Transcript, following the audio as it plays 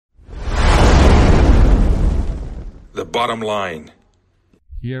the bottom line.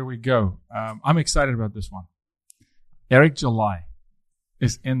 Here we go. I'm excited about this one. Eric July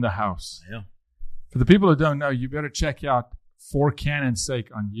is in the house. Yeah. For the people who don't know, you better check out For Canon's Sake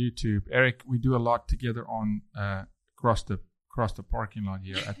on YouTube. Eric, we do a lot together on across the parking lot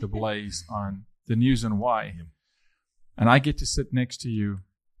here at the Blaze on the News and Why. Yeah. And I get to sit next to you.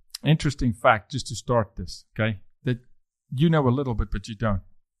 Interesting fact, just to start this, okay? That you know a little bit, but you don't.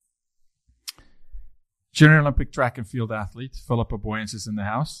 Junior Olympic track and field athlete Philippa Boyens is in the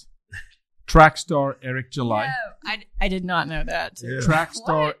house. Track star Eric July. No, I did not know that. Yeah. Track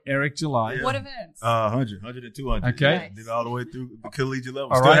star Eric July. Yeah. What events? 100 and 200. Okay. Nice. Did all the way through the collegiate level.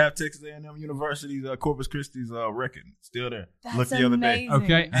 All Still right. have Texas A&M University's Corpus Christi's record. Still there. That's Looked the other day. amazing.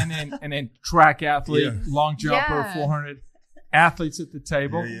 Okay, and then track athlete, Yeah. long jumper, Yeah. 400 athletes at the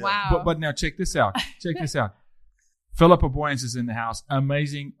table. Yeah, yeah. Wow. But now check this out. Check this out. Philippa Boyens is in the house.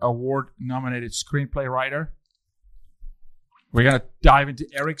 Amazing award-nominated screenplay writer. We're going to dive into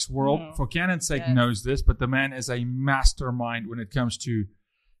Eric's world. Mm. For Canon's Sake Yes. knows this, but the man is a mastermind when it comes to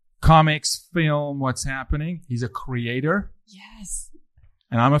comics, film, what's happening. He's a creator, Yes.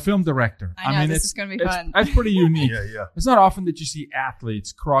 and I'm a film director. I know, this is gonna be fun. That's pretty unique. Yeah. It's not often that you see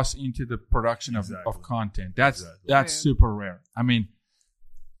athletes cross into the production of Exactly. content. That's Exactly. super rare. I mean,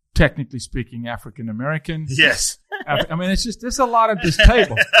 technically speaking, African American. Yes. I mean, it's just there's a lot at this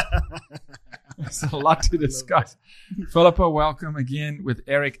table. There's a lot to discuss. Philippa, welcome again with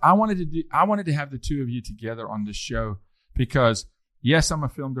Eric. I wanted to have the two of you together on this show because yes, I'm a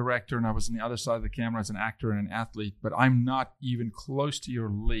film director and I was on the other side of the camera as an actor and an athlete, but I'm not even close to your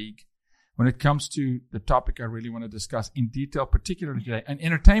league when it comes to the topic I really want to discuss in detail, particularly today. And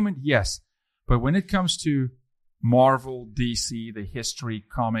entertainment, yes, but when it comes to Marvel, DC, the history,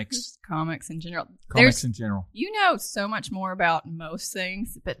 comics, Just comics in general. comics in general. You know so much more about most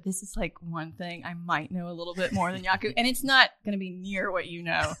things, but this is like one thing I might know a little bit more than Yaku. And it's not going to be near what you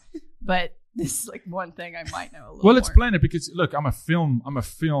know, but this is like one thing I might know a little Well, more. explain it because look, I'm a film, I'm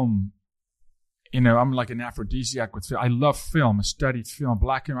like an aphrodisiac with film. I love film. I studied film,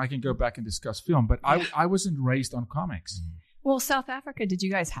 black and I can go back and discuss film, but I wasn't raised on comics. Well, South Africa, did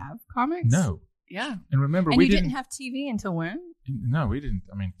you guys have comics? No. Yeah. And remember, And we you didn't have TV until when? No, we didn't.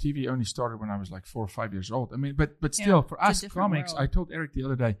 I mean, TV only started when I was like 4 or 5 years old. I mean, but Yeah, still, for it's a us, different comics, world. I told Eric the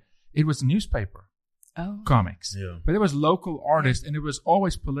other day, it was newspaper Oh. comics. Yeah. But it was local artists, and it was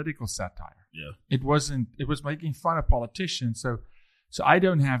always political satire. Yeah. It was making fun of politicians. So I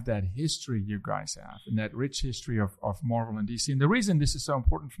don't have that history you guys have, and that rich history of Marvel and DC. And the reason this is so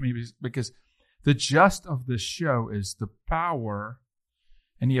important for me is because the gist of this show is the power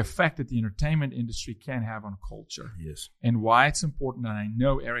and the effect that the entertainment industry can have on culture. Yes. And why it's important. And I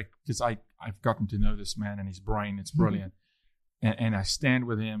know Eric, because I've gotten to know this man and his brain. It's brilliant. And I stand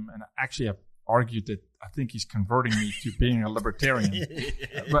with him. And actually, I've argued that I think he's converting me to being a libertarian.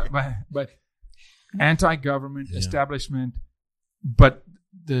 but anti-government, establishment. But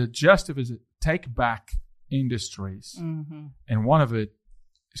the gist of it is take back industries. Mm-hmm. And one of it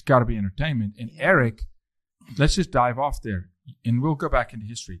has got to be entertainment. And Eric, let's just dive off there. And we'll go back into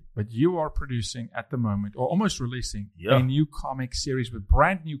history. But you are producing at the moment, or almost releasing, Yeah. a new comic series with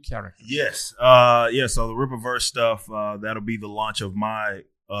brand new characters. Yes. So the Rippaverse stuff, that'll be the launch of my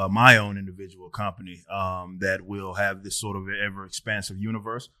own individual company that will have this sort of ever expansive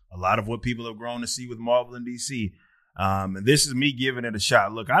universe. A lot of what people have grown to see with Marvel and DC. And this is me giving it a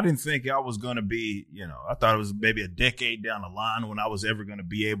shot. Look, I didn't think I was going to be, I thought it was maybe a decade down the line when I was ever going to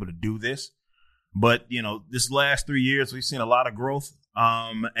be able to do this. But, this last 3 years, we've seen a lot of growth,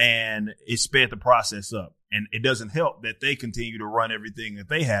 and it sped the process up. And it doesn't help that they continue to run everything that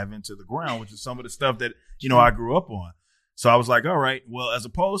they have into the ground, which is some of the stuff that, I grew up on. So I was like, all right, well, as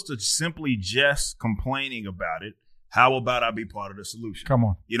opposed to simply just complaining about it, how about I be part of the solution? Come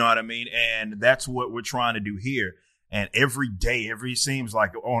on. You know what I mean? And that's what we're trying to do here. And every day, seems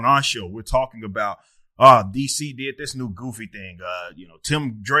like on our show, we're talking about, DC did this new goofy thing.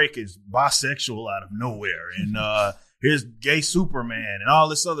 Tim Drake is bisexual out of nowhere. And here's gay Superman and all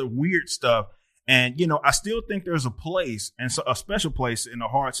this other weird stuff. And, I still think there's a place, and so a special place in the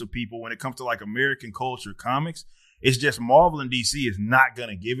hearts of people when it comes to like American culture comics. It's just Marvel and DC is not going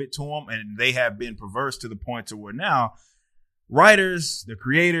to give it to them. And they have been perverse to the point to where now writers, the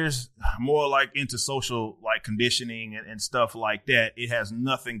creators, more like into social like conditioning and stuff like that. It has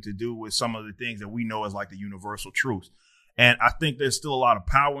nothing to do with some of the things that we know as like the universal truths. And I think there's still a lot of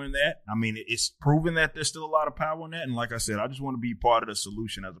power in that. I mean, it's proven that there's still a lot of power in that. And like I said, I just want to be part of the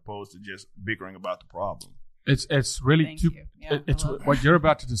solution as opposed to just bickering about the problem. It's really Thank you. Yeah, it's I love what you're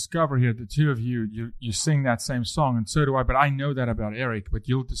about to discover here. The two of you sing that same song, and so do I. But I know that about Eric. But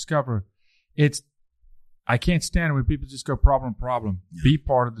you'll discover I can't stand it when people just go problem. Yeah. Be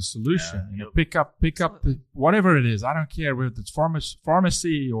part of the solution. Yeah, yep. Pick up the whatever it is. I don't care whether it's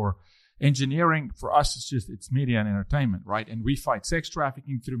pharmacy or engineering. For us, it's media and entertainment, right? And we fight sex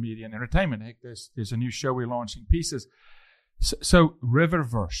trafficking through media and entertainment. Heck, there's a new show we're launching, Pieces. So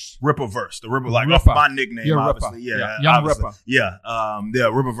Riververse. Ripperverse. The Ripper, like Ripper. my nickname, You're obviously. Ripper. Yeah. Young obviously. Ripper. Yeah.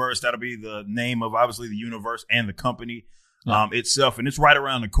 Ripperverse, that'll be the name of obviously the universe and the company itself. And it's right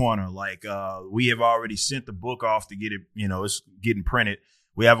around the corner. Like, we have already sent the book off to get it, it's getting printed.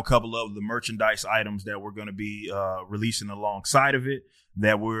 We have a couple of the merchandise items that we're going to be releasing alongside of it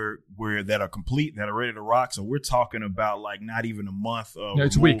that that are complete, that are ready to rock. So we're talking about like not even a month.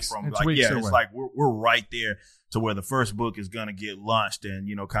 It's weeks. From, it's like, weeks yeah, away. it's like we're right there to where the first book is going to get launched and,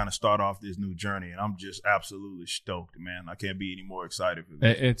 kind of start off this new journey. And I'm just absolutely stoked, man. I can't be any more excited for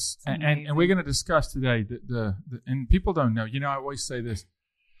this. And we're going to discuss today the and people don't know. I always say this.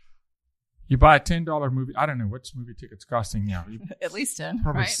 You buy a $10 movie. I don't know what's movie tickets costing now. At least 10,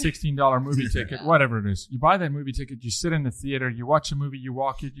 probably right? $16 movie ticket, whatever it is. You buy that movie ticket. You sit in the theater. You watch a movie. You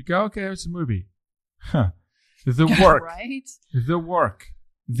walk it. You go, okay, it's a movie. Huh. The work, right? The work,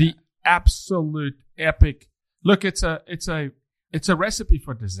 the absolute epic. Look, it's a recipe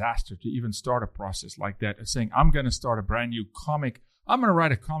for disaster to even start a process like that. Of saying, I'm going to start a brand new comic. I'm going to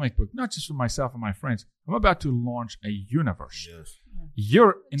write a comic book, not just for myself and my friends. I'm about to launch a universe. Yes.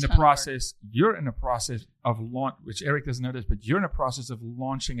 You're in the process of launch, which Eric doesn't know this, but you're in the process of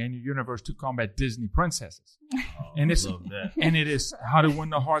launching a new universe to combat Disney princesses. And it is how to win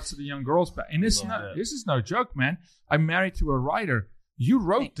the hearts of the young girls back. And this is no joke, man. I'm married to a writer. You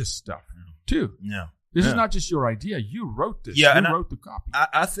wrote this stuff too. Yeah. This is not just your idea. You wrote this. Yeah, you wrote the copy.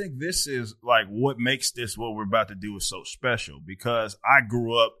 I think this is like what makes this what we're about to do is so special because I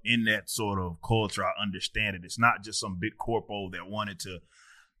grew up in that sort of culture. I understand it. It's not just some big corpo that wanted to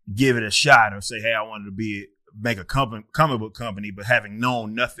give it a shot or say, hey, I wanted to make a comic book company, but having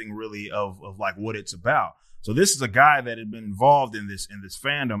known nothing really of like what it's about. So this is a guy that had been involved in this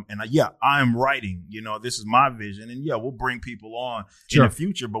fandom. And I'm writing, this is my vision. And we'll bring people on in the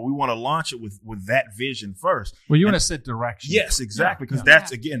future, but we want to launch it with that vision first. Well, you want to set direction. Yes, exactly. Because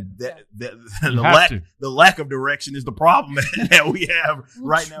that's, again, the lack of direction is the problem that we have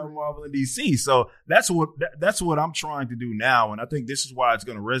right now in Marvel and DC. So that's what I'm trying to do now. And I think this is why it's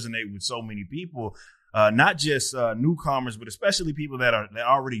going to resonate with so many people. Not just newcomers, but especially people that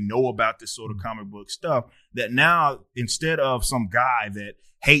already know about this sort of comic book stuff. That now, instead of some guy that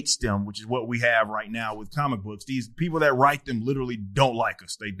hates them, which is what we have right now with comic books, these people that write them literally don't like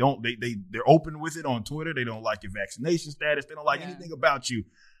us. They're open with it on Twitter. They don't like your vaccination status. They don't like anything about you.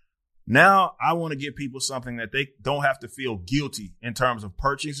 Now, I want to give people something that they don't have to feel guilty in terms of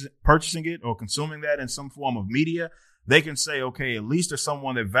purchasing it or consuming that in some form of media. They can say, okay, at least there's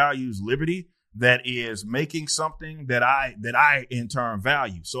someone that values liberty that is making something that I in turn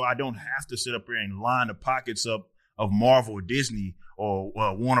value. So I don't have to sit up here and line the pockets up of Marvel or Disney or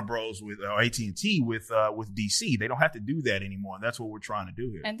Warner Bros. Or AT&T with DC. They don't have to do that anymore. And that's what we're trying to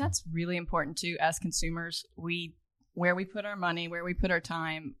do here. And that's really important too. As consumers, where we put our money, where we put our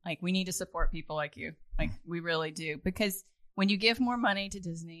time, like we need to support people like you. Like we really do. Because when you give more money to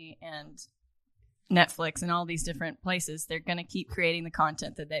Disney and Netflix and all these different places, they're going to keep creating the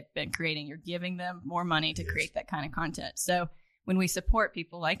content that they've been creating. You're giving them more money to create that kind of content. So when we support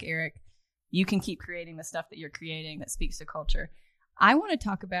people like Eric, you can keep creating the stuff that you're creating that speaks to culture. I want to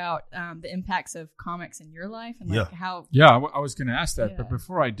talk about the impacts of comics in your life and how. Yeah, I was going to ask that, but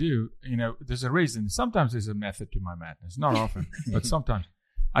before I do, there's a reason. Sometimes there's a method to my madness. Not often, but sometimes.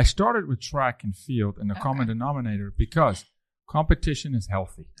 I started with track and field and the common denominator because competition is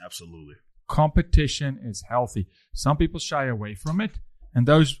healthy. Absolutely. Competition is healthy. Some people shy away from it, and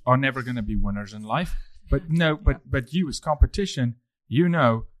those are never going to be winners in life. But but you as competition,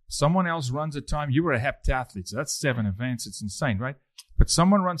 someone else runs a time. You were a heptathlete, so that's 7 events. It's insane, right? But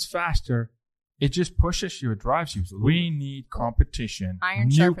someone runs faster. It just pushes you. It drives you. Absolutely. We need competition. Iron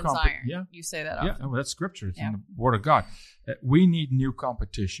sharpens iron. Yeah. You say that often. Yeah, well, that's scripture. It's in the Word of God. We need new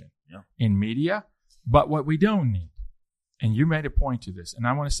competition in media, but what we don't need, and you made a point to this, and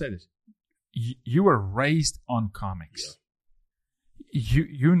I want to say this. You were raised on comics.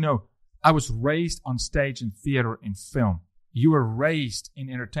 Yeah. I was raised on stage and theater and film. You were raised in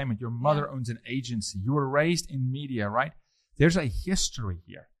entertainment. Your mother owns an agency. You were raised in media, right? There's a history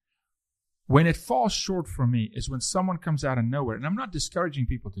here. When it falls short for me is when someone comes out of nowhere. And I'm not discouraging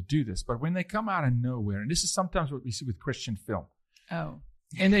people to do this, but when they come out of nowhere, and this is sometimes what we see with Christian film. Oh.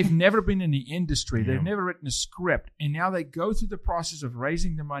 And they've never been in the industry. They've never written a script. And now they go through the process of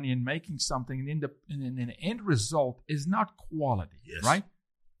raising the money and making something. And the end result is not quality, right?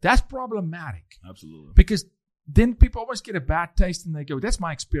 That's problematic. Absolutely. Because then people always get a bad taste and they go, that's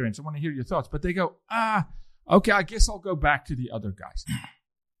my experience. I want to hear your thoughts. But they go, okay, I guess I'll go back to the other guys.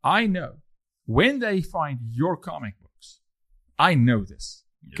 I know when they find your comic books, I know this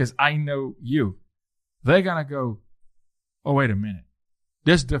because I know you. They're going to go, oh, wait a minute.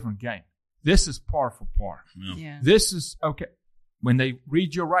 This is a different game. This is par for par. Yeah. This is, okay. When they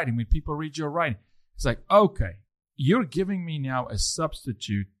read your writing, when people read your writing, it's like, okay, you're giving me now a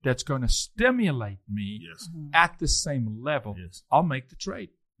substitute that's going to stimulate me at the same level. Yes. I'll make the trade.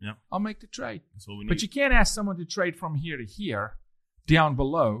 Yeah. I'll make the trade. That's what we need. But you can't ask someone to trade from here to here, down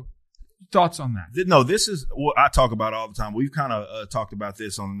below. Thoughts on that? No, this is what I talk about all the time. We've kind of talked about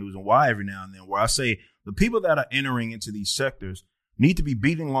this on the News and Why every now and then, where I say the people that are entering into these sectors need to be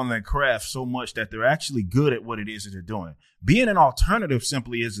beating on their craft so much that they're actually good at what it is that they're doing. Being an alternative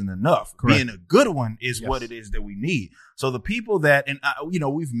simply isn't enough. Correct. Being a good one is what it is that we need. So the people that, and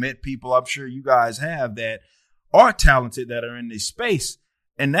we've met people, I'm sure you guys have, that are talented, that are in this space.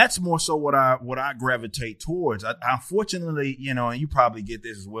 And that's more so what I gravitate towards. I unfortunately, and you probably get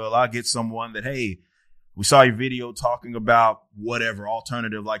this as well. I'll get someone that, hey, we saw your video talking about whatever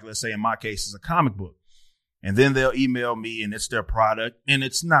alternative, like let's say in my case is a comic book. And then they'll email me and it's their product and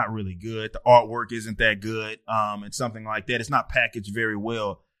it's not really good. The artwork isn't that good. And something like that. It's not packaged very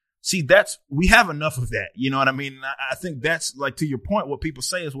well. See, we have enough of that. You know what I mean? And I think that's like, to your point, what people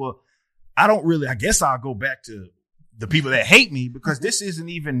say is, well, I guess I'll go back to the people that hate me because this isn't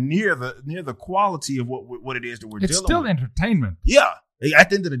even near the quality of what it is that we're dealing with. It's still entertainment. Yeah. At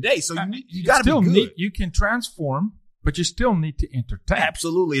the end of the day. So you got to be good. You can transform, but you still need to entertain.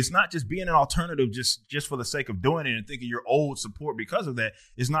 Absolutely. It's not just being an alternative just for the sake of doing it and thinking your old support because of that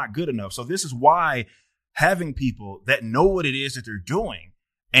is not good enough. So this is why having people that know what it is that they're doing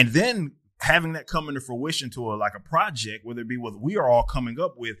and then having that come into fruition to a project, whether it be what we are all coming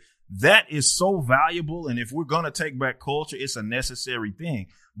up with, that is so valuable. And if we're going to take back culture, it's a necessary thing.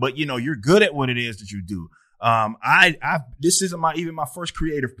 But, you're good at what it is that you do. This isn't even my first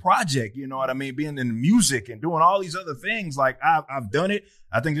creative project. You know what I mean? Being in music and doing all these other things. Like I've done it.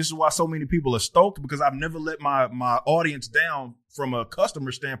 I think this is why so many people are stoked because I've never let my audience down from a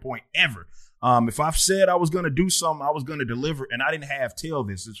customer standpoint ever. If I've said I was going to do something, I was going to deliver and I didn't have till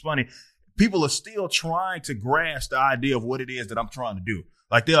this. It's funny. People are still trying to grasp the idea of what it is that I'm trying to do.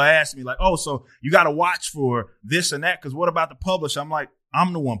 Like they'll ask me like, oh, so you got to watch for this and that. Cause what about the publisher? I'm like,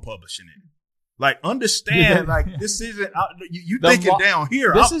 I'm the one publishing it. Like, understand, this isn't, you thinking down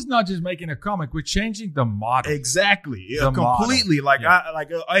here. This is not just making a comic. We're changing the model. Exactly. Yeah, completely.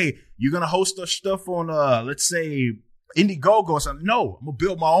 Model. Hey, you're going to host the stuff on, let's say, Indiegogo or something. No, I'm going to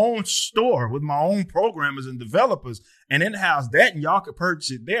build my own store with my own programmers and developers and in-house that, and y'all can purchase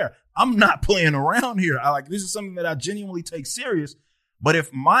it there. I'm not playing around here. This is something that I genuinely take serious. But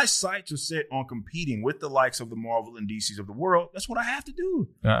if my sights are set on competing with the likes of the Marvel and DCs of the world, that's what I have to do.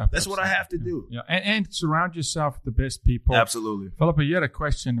 That's what I have to do. Yeah. And surround yourself with the best people. Absolutely. Philippa, you had a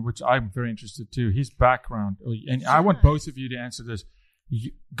question, which I'm very interested too. His background. And I want both of you to answer this.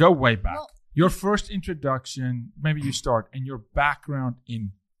 Go way back. Well, your first introduction, maybe you start, and your background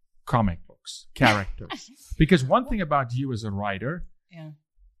in comic books, characters. Because one thing about you as a writer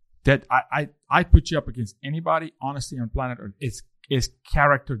that I put you up against anybody, honestly, on planet Earth, is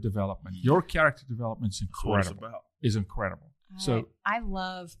character development. Your character development is incredible. So I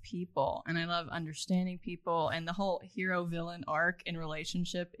love people and I love understanding people, and the whole hero villain arc and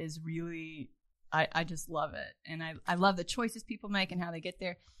relationship is really, I just love it. And I love the choices people make and how they get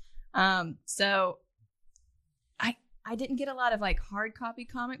there. So I didn't get a lot of hard copy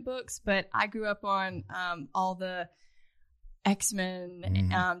comic books, but I grew up on all the X-Men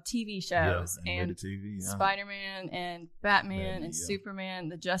TV shows and TV, Spider-Man and Batman and Superman,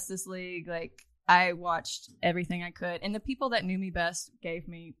 the Justice League. I watched everything I could, and the people that knew me best gave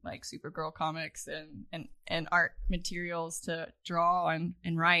me Supergirl comics and art materials to draw and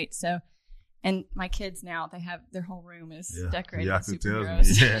write. So, and my kids now, they have their whole room is decorated with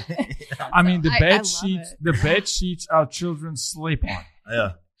superheroes. Yeah. I mean, the bed sheets our children sleep on.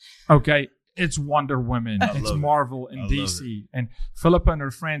 Yeah. Okay. It's Wonder Woman, it's Marvel and DC. And Philippa and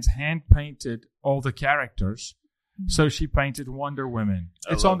her friends hand painted all the characters. So she painted Wonder Woman.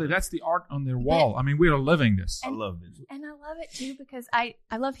 That's the art on their wall. I mean, we are living this. I love this. And I love it too because I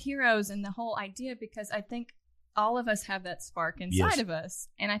love heroes and the whole idea, because I think all of us have that spark inside of us.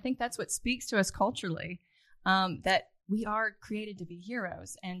 And I think that's what speaks to us culturally, that we are created to be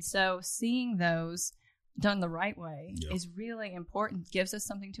heroes. And so seeing those done the right way is really important. Gives us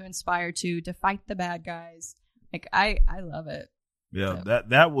something to inspire to fight the bad guys. I love it. Yeah, so.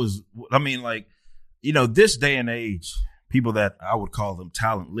 that was, I mean, this day and age, people that I would call them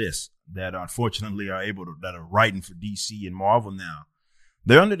talentless, that unfortunately that are writing for DC and Marvel now.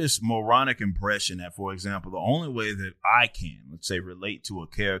 They're under this moronic impression that, for example, the only way that I can, let's say, relate to a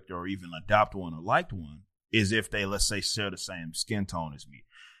character or even adopt one or like one is if they, let's say, share the same skin tone as me.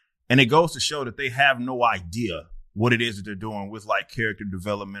 And it goes to show that they have no idea what it is that they're doing with like character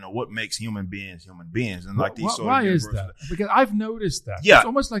development or what makes human beings. And like these sort why of is that? Because I've noticed that. Yeah. It's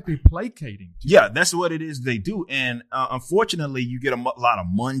almost like they're placating. Yeah, that's what it is they do. And unfortunately, you get a lot of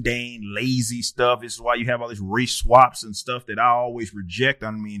mundane, lazy stuff. This is why you have all these race swaps and stuff that I always reject.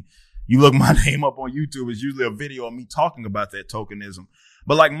 I mean, you look my name up on YouTube, it's usually a video of me talking about that tokenism.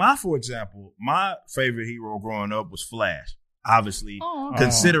 But like for example, my favorite hero growing up was Flash. Obviously,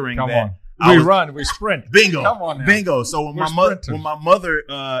 considering that. We sprint. Bingo. Come on now. Bingo. So when my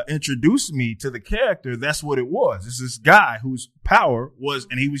mother introduced me to the character, that's what it was. It's this guy whose power was,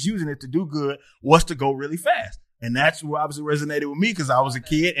 and he was using it to do good, was to go really fast. And that's what obviously resonated with me because I was a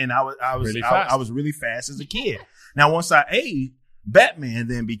kid and I was really fast as a kid. Now, once I aged, Batman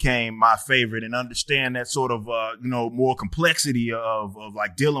then became my favorite and understand that sort of, more complexity of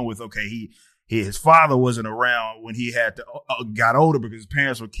like dealing with, his father wasn't around when he had to got older because his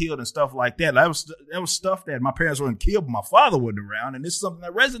parents were killed and stuff like that. That was stuff that my parents weren't killed, but my father wasn't around, and this is something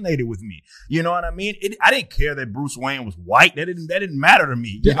that resonated with me. You know what I mean? I didn't care that Bruce Wayne was white. That didn't matter to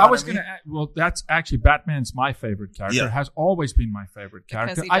me. Yeah, I was gonna. Well, that's actually Batman's my favorite character. Yeah. Has always been my favorite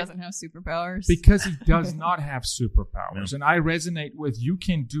character because he doesn't have superpowers. Because he does not have superpowers, and I resonate with you.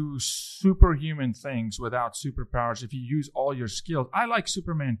 Can do superhuman things without superpowers if you use all your skills. I like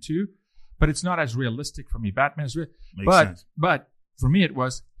Superman too. But it's not as realistic for me. Batman's real. But for me, it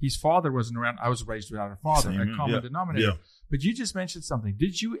was his father wasn't around. I was raised without a father, a common denominator. Yeah. But you just mentioned something.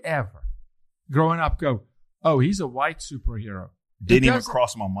 Did you ever, growing up, go, oh, he's a white superhero? Didn't even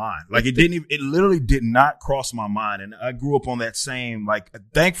cross my mind. Like it literally did not cross my mind. And I grew up on that same, like,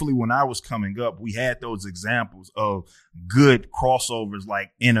 thankfully when I was coming up, we had those examples of good crossovers,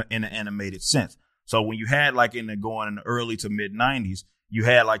 like in an animated sense. So when you had like in the early to mid 90s, you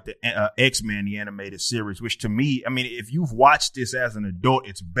had like the X-Men, the animated series, which to me, I mean, if you've watched this as an adult,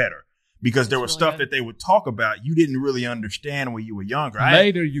 it's better because there was stuff that they would talk about you didn't really understand when you were younger.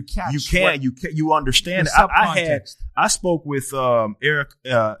 Later, you understand. I spoke with Eric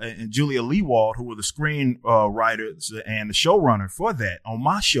and Julia Lewald, who were the screenwriters and the showrunner for that on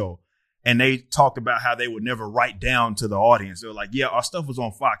my show. And they talked about how they would never write down to the audience. They were like, yeah, our stuff was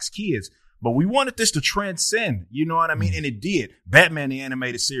on Fox Kids. But we wanted this to transcend, you know what I mean? And it did. Batman, the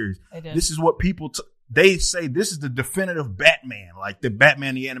animated series. This is what people, they say this is the definitive Batman, like the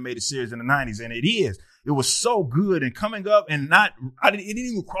Batman, the animated series in the 90s. And it is. It was so good and coming up and it didn't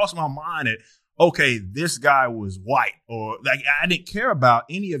even cross my mind that, okay, this guy was white or like, I didn't care about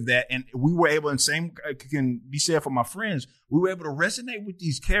any of that. And we were able, and same can be said for my friends, we were able to resonate with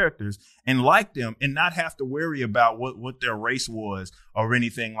these characters and like them and not have to worry about what their race was or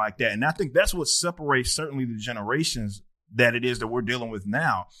anything like that. And I think that's what separates certainly the generations that it is that we're dealing with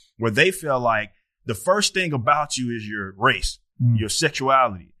now, where they feel like the first thing about you is your race, your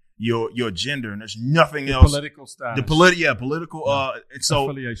sexuality, your gender, and there's nothing else. Political status. Political. And so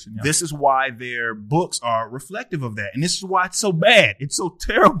affiliation. Yeah. This is why their books are reflective of that, and this is why it's so bad. It's so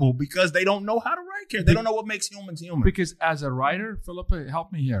terrible because they don't know how to write characters. They don't know what makes humans human. Because as a writer, Philippa,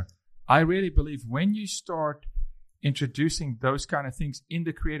 help me here. I really believe when you start introducing those kind of things in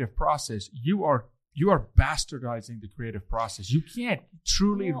the creative process, you are bastardizing the creative process. You can't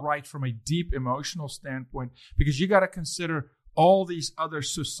truly write from a deep emotional standpoint because you got to consider all these other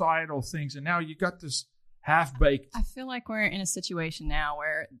societal things. And now you got this half-baked. I feel like we're in a situation now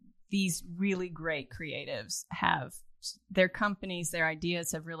where these really great creatives have their companies, their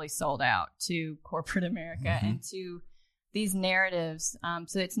ideas have really sold out to corporate America and to these narratives.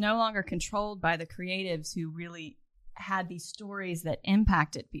 So it's no longer controlled by the creatives who really had these stories that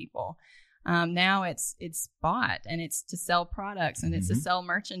impacted people. Now it's bought and it's to sell products and it's to sell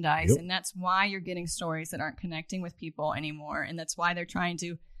merchandise. Yep. And that's why you're getting stories that aren't connecting with people anymore. And that's why they're trying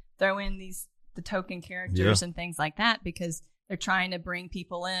to throw in the token characters and things like that, because they're trying to bring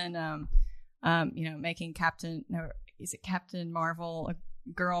people in, making Captain Marvel a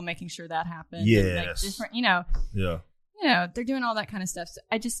girl, making sure that happens. Yes. Different, they're doing all that kind of stuff. So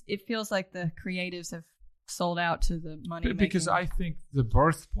it feels like the creatives have sold out to the money. Because I think the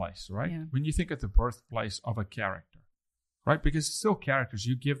birthplace, right? Yeah. When you think of the birthplace of a character, right? Because it's still characters,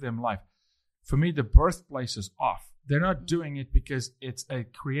 you give them life. For me, the birthplace is off. They're not doing it because it's a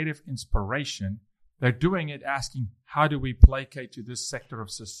creative inspiration. They're doing it asking, how do we placate to this sector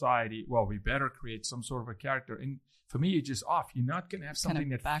of society? Well, we better create some sort of a character. And for me, it's just off. You're not going to have something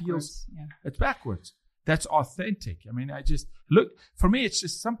that feels... Yeah. It's backwards. that's authentic. I mean, I just look, for me, it's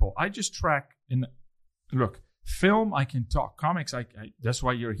just simple. I just track film, I can talk. Comics, that's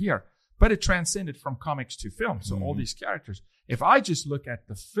why you're here. But it transcended from comics to film. So all these characters. If I just look at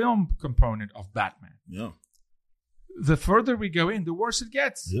the film component of Batman, the further we go in, the worse it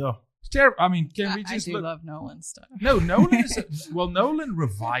gets. Yeah. It's terrible. I mean, can we just love Nolan stuff. No, Nolan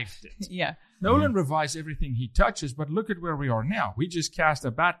revived it. Yeah. Nolan revives everything he touches, but look at where we are now. We just cast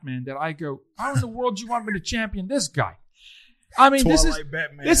a Batman that I go, how in the world do you want me to champion this guy? I mean, this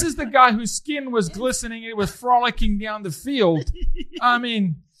is the guy whose skin was glistening. It was frolicking down the field. I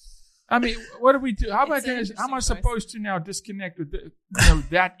mean, what do we do? How am I supposed to now disconnect with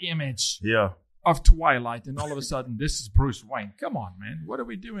that image of Twilight, and all of a sudden this is Bruce Wayne? Come on, man. What are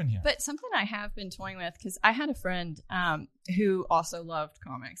we doing here? But something I have been toying with, because I had a friend who also loved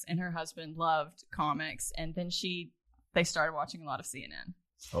comics, and her husband loved comics, and then they started watching a lot of CNN.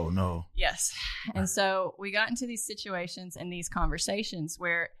 Oh, no. Yes. And so we got into these situations and these conversations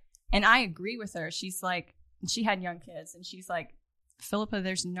where, and I agree with her. She's like, she had young kids, and she's like, Philippa,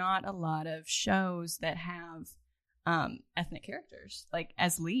 there's not a lot of shows that have ethnic characters like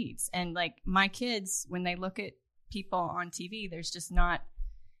as leads. And like my kids, when they look at people on TV, there's just not,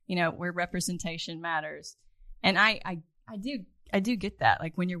 where representation matters. And I do get that.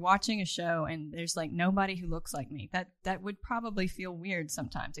 Like when you're watching a show and there's like nobody who looks like me, that would probably feel weird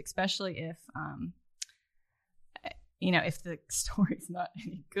sometimes, especially if if the story's not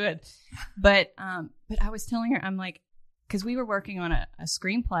any good. But I was telling her, I'm like, because we were working on a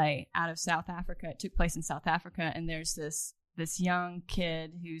screenplay out of South Africa. It took place in South Africa, and there's this young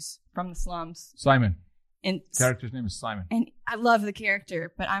kid who's from the slums. Simon. And character's name is Simon. And I love the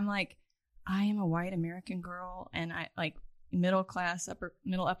character, but I'm like, I am a white American girl, and I like middle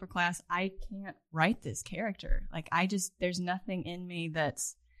upper class. I can't write this character. Like there's nothing in me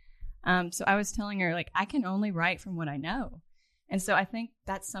that's. So I was telling her, like, I can only write from what I know, and so I think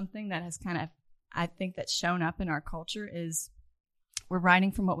that's something that has that's shown up in our culture is we're writing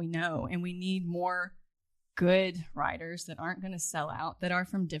from what we know, and we need more good writers that aren't going to sell out, that are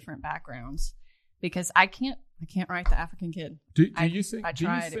from different backgrounds, because I can't write the African kid. Do you think? I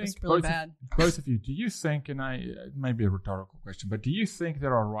tried. It was really bad. Both of you, do you think? And it may be a rhetorical question, but do you think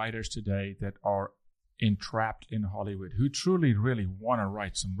there are writers today that are entrapped in Hollywood who truly, really want to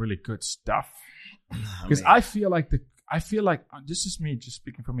write some really good stuff? Because I feel like this is me just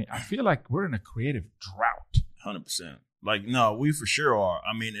speaking for me. I feel like we're in a creative drought. 100%. Like, no, we for sure are.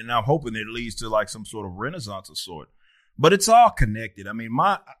 I mean, and I'm hoping it leads to like some sort of renaissance of sort. But it's all connected. I mean,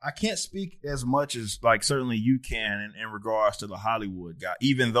 I can't speak as much as like certainly you can in regards to the Hollywood guy,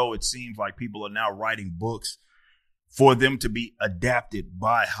 even though it seems like people are now writing books for them to be adapted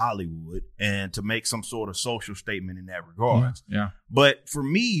by Hollywood and to make some sort of social statement in that regard. Yeah. But for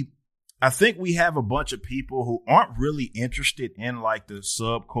me, I think we have a bunch of people who aren't really interested in like the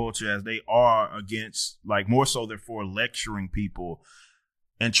subculture as they are against, like more so they're for lecturing people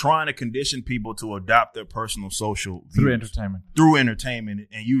and trying to condition people to adopt their personal social views through entertainment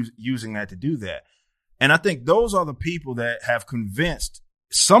and using that to do that. And I think those are the people that have convinced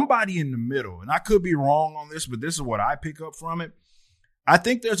somebody in the middle. And I could be wrong on this, but this is what I pick up from it. I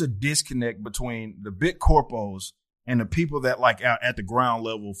think there's a disconnect between the big corpos and the people that like out at the ground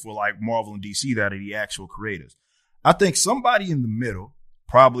level for like Marvel and DC that are the actual creators. I think somebody in the middle,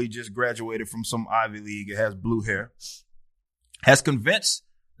 probably just graduated from some Ivy League and has blue hair, has convinced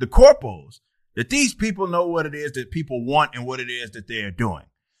the corpos that these people know what it is that people want and what it is that they're doing.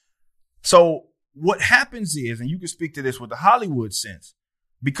 So what happens is, and you can speak to this with the Hollywood sense,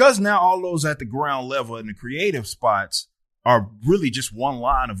 because now all those at the ground level and the creative spots are really just one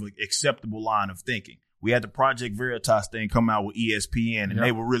line of an acceptable line of thinking. We had the Project Veritas thing come out with ESPN, and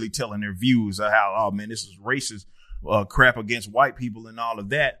they were really telling their views of how, oh man, this is racist crap against white people and all of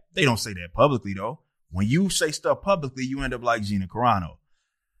that. They don't say that publicly though. When you say stuff publicly, you end up like Gina Carano.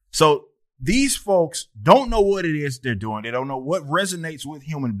 So these folks don't know what it is they're doing. They don't know what resonates with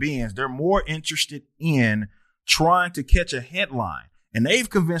human beings. They're more interested in trying to catch a headline. And they've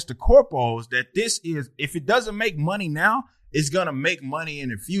convinced the corpos that this is, if it doesn't make money now, it's going to make money in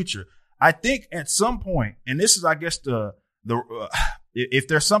the future. I think at some point, and this is, I guess, if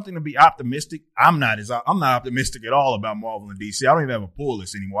there's something to be optimistic, I'm not optimistic at all about Marvel and DC. I don't even have a pull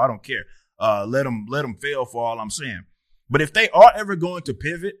list anymore. I don't care. Let them fail for all I'm saying. But if they are ever going to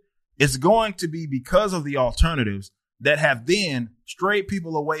pivot, it's going to be because of the alternatives that have then strayed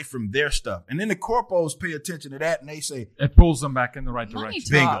people away from their stuff. And then the corpos pay attention to that and they say, it pulls them back in the right direction.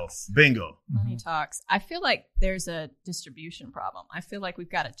 Bingo. Money talks. I feel like there's a distribution problem. I feel like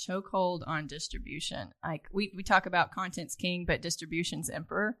we've got a chokehold on distribution. Like we talk about content's king, but distribution's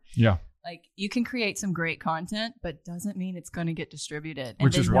emperor. Yeah. Like, you can create some great content, but doesn't mean it's going to get distributed.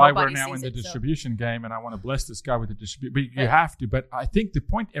 Which is why we're now in the distribution game, and I want to bless this guy with the distribution. But you have to. But I think the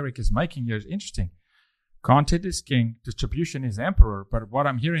point Eric is making here is interesting. Content is king, distribution is emperor. But what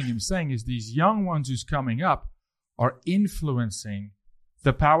I'm hearing him saying is these young ones who's coming up are influencing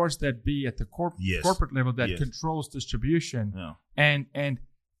the powers that be at the corporate level that controls distribution. Yeah. And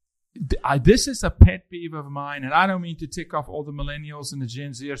this is a pet peeve of mine, and I don't mean to tick off all the millennials and the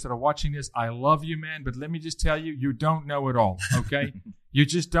Gen Zers that are watching this. I love you, man, but let me just tell you, you don't know it all, okay? You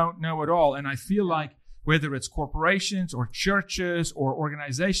just don't know it all. And I feel like whether it's corporations or churches or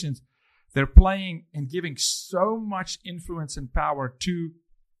organizations, they're playing and giving so much influence and power to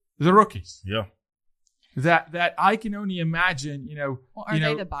the rookies. Yeah. That I can only imagine, Well, are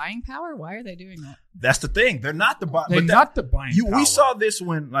they the buying power? Why are they doing that? That's the thing. They're not the buying. They're not the buying power. We saw this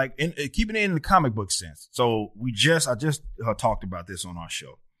when, like, keeping it in the comic book sense. So I just talked about this on our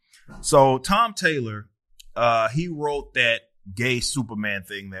show. So Tom Taylor, he wrote that gay Superman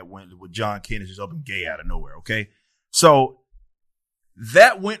thing that went with John Kent, just up and gay out of nowhere. Okay, so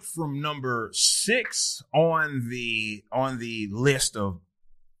that went from number 6 on the list of,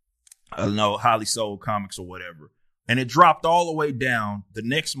 I don't know, highly sold comics or whatever. And it dropped all the way down the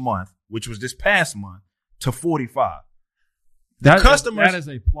next month, which was this past month, to 45. That is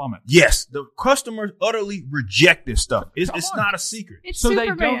a plummet. Yes. The customers utterly reject this stuff. It's not a secret. It's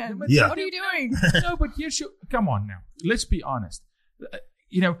Superman. They don't. Yeah. What are you doing? No, but come on now. Let's be honest.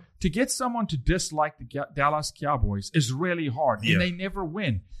 To get someone to dislike the Dallas Cowboys is really hard, and they never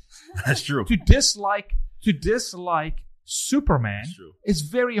win. That's true. To dislike Superman is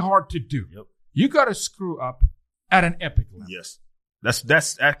very hard to do. Yep. You got to screw up at an epic level. Yes,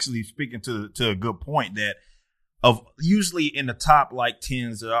 that's actually speaking to a good point. That of usually in the top like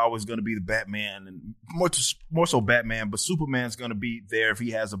 10s are always going to be the Batman, and more so Batman, but Superman's going to be there if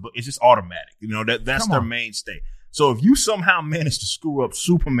he has a book. It's just automatic. That's their mainstay. So if you somehow manage to screw up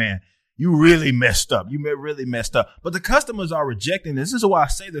Superman, you really messed up. You really messed up. But the customers are rejecting this. This is why I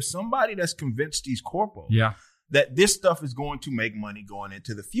say there's somebody that's convinced these corpos. Yeah. That this stuff is going to make money going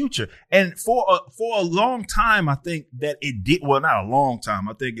into the future. And for a long time, I think that it did. Well, not a long time.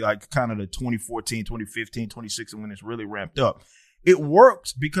 I think like kind of the 2014, 2015, 2016, when it's really ramped up. It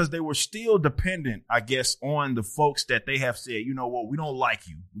works because they were still dependent, I guess, on the folks that they have said, you know what, we don't like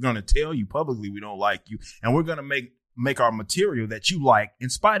you. We're going to tell you publicly we don't like you. And we're going to make our material that you like in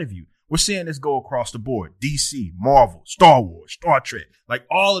spite of you. We're seeing this go across the board. DC, Marvel, Star Wars, Star Trek. Like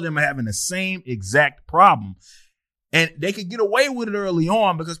all of them are having the same exact problem. And they could get away with it early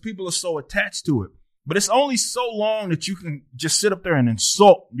on because people are so attached to it. But it's only so long that you can just sit up there and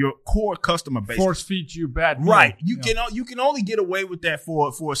insult your core customer base. Force feed you bad. Right. You can only get away with that for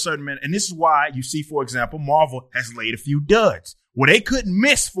a certain minute. And this is why you see, for example, Marvel has laid a few duds where they couldn't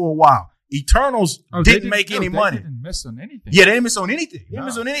miss for a while. Eternals didn't make any money. They didn't miss on anything. Yeah, they didn't miss on anything. They didn't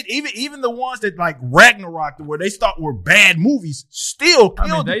miss on anything. Even the ones that like Ragnarok, where they thought were bad movies, still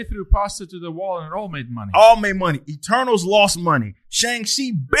killed. They threw pasta to the wall and it all made money. All made money. Eternals lost money.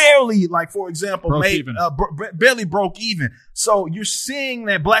 Shang-Chi barely, like for example, barely broke even. So you're seeing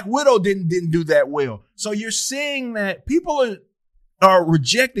that Black Widow didn't do that well. So you're seeing that people are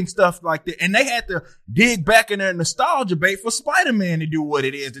rejecting stuff like that. And they had to dig back in their nostalgia bait for Spider-Man to do what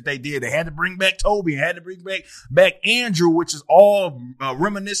it is that they did. They had to bring back Toby, had to bring back Andrew, which is all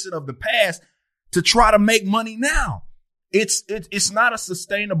reminiscent of the past, to try to make money now. It's not a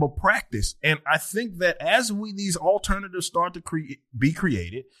sustainable practice. And I think that as these alternatives start to be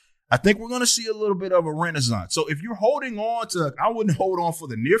created, I think we're going to see a little bit of a renaissance. So if you're holding on to, I wouldn't hold on for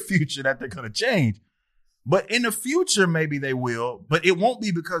the near future that they're going to change. But in the future, maybe they will, but it won't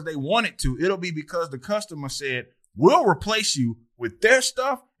be because they want it to. It'll be because the customer said, we'll replace you with their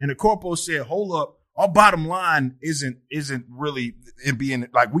stuff. And the corpo said, hold up, our bottom line isn't really in being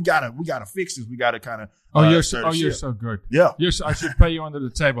like, we gotta fix this. We gotta kind of, you're so good. Yeah. I should pay you under the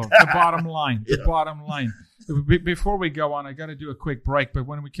table. The bottom line, the bottom line. Before we go on, I got to do a quick break, but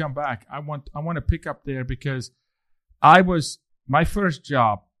when we come back, I want to pick up there because my first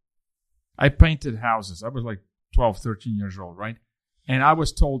job, I painted houses. I was like 12, 13 years old, right? And I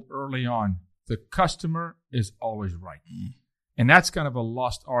was told early on, the customer is always right. And that's kind of a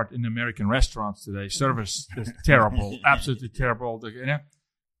lost art in American restaurants today. Service is terrible, absolutely terrible.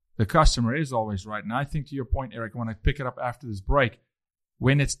 The customer is always right. And I think to your point, Eric, when I pick it up after this break,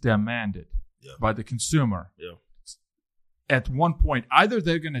 when it's demanded by the consumer, at one point, either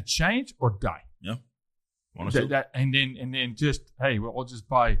they're going to change or die. Yeah. And then just, hey, we'll just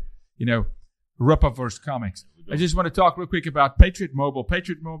buy, Rippaverse Comics. I just want to talk real quick about Patriot Mobile.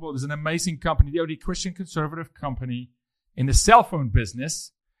 Patriot Mobile is an amazing company, the only Christian conservative company in the cell phone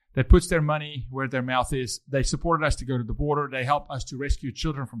business that puts their money where their mouth is. They supported us to go to the border. They help us to rescue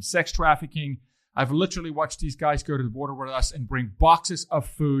children from sex trafficking. I've literally watched these guys go to the border with us and bring boxes of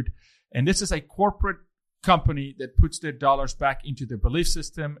food. And this is a corporate company that puts their dollars back into their belief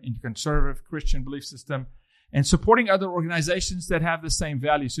system, into conservative Christian belief system, and supporting other organizations that have the same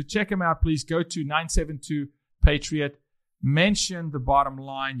value. So check them out, please. Go to 972 Patriot. Mention the bottom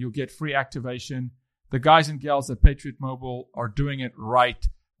line. You'll get free activation. The guys and gals at Patriot Mobile are doing it right.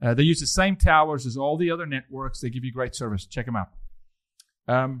 They use the same towers as all the other networks. They give you great service. Check them out.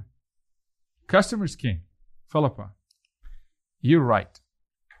 Customers King. Philippa, you're right.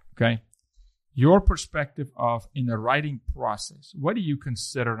 Okay? Your perspective of in the writing process, what do you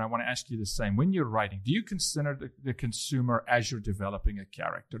consider, and I want to ask you the same, when you're writing, do you consider the consumer as you're developing a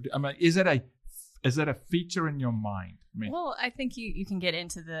character? I mean, is it a feature in your mind? Well, I think you can get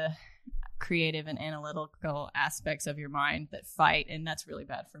into the creative and analytical aspects of your mind that fight, and that's really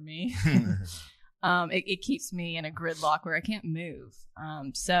bad for me. It keeps me in a gridlock where I can't move.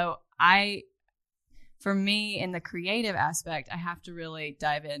 For me, in the creative aspect, I have to really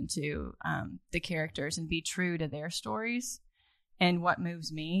dive into the characters and be true to their stories and what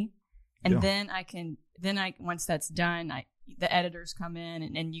moves me. And then once that's done, the editors come in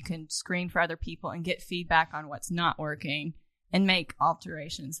and you can screen for other people and get feedback on what's not working and make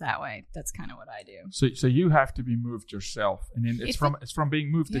alterations that way. That's kind of what I do. So you have to be moved yourself, and then it's from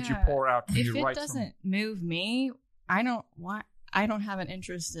being moved that you pour out. And if you it write doesn't move me, I don't have an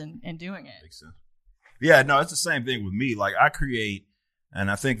interest in doing it. Makes sense. Yeah, no, it's the same thing with me. Like I create, and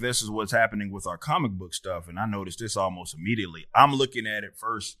I think this is what's happening with our comic book stuff. And I noticed this almost immediately. I'm looking at it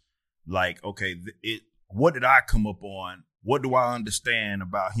first, like, okay, what did I come up on? What do I understand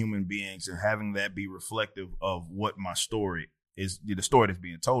about human beings, and having that be reflective of what my story is, the story that's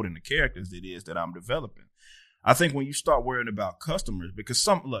being told and the characters it is that I'm developing. I think when you start worrying about customers, because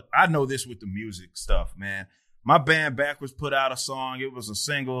I know this with the music stuff, man. My band Backwards put out a song. It was a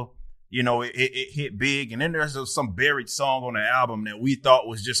single. You know, it hit big, and then there's some buried song on the album that we thought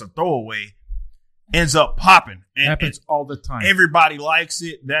was just a throwaway, ends up popping. And happens all the time. Everybody likes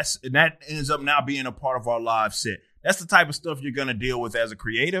it. That ends up now being a part of our live set. That's the type of stuff you're gonna deal with as a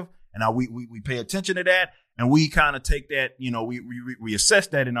creative, and we pay attention to that, and we kind of take that. You know, we assess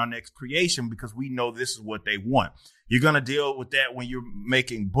that in our next creation because we know this is what they want. You're gonna deal with that when you're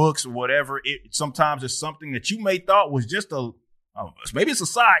making books or whatever. Sometimes it's something that you may thought was just maybe it's a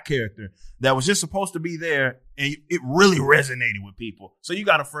side character that was just supposed to be there, and it really resonated with people. So you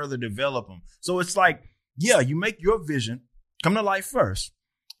got to further develop them. So it's like, you make your vision come to life first,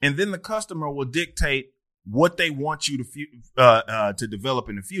 and then the customer will dictate what they want you to develop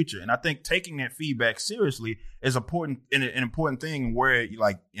in the future. And I think taking that feedback seriously is an important thing. Where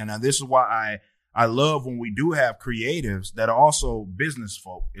this is why I love when we do have creatives that are also business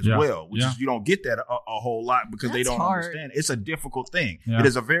folk as well, which is you don't get that a whole lot because they don't understand. It's a difficult thing. Yeah. It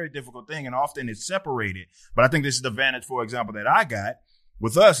is a very difficult thing, and often it's separated. But I think this is the advantage, for example, that I got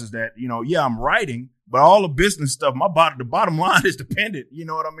with us is that, I'm writing, but all the business stuff, the bottom line is dependent, you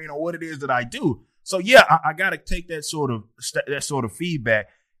know what I mean, on what it is that I do. So I got to take that sort of feedback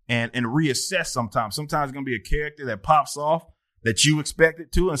and reassess sometimes. Sometimes it's going to be a character that pops off that you expect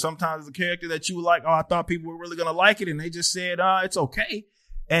it to, and sometimes it's a character that you like, I thought people were really going to like it, and they just said, it's okay.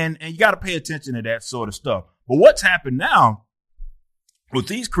 And you got to pay attention to that sort of stuff. But what's happened now with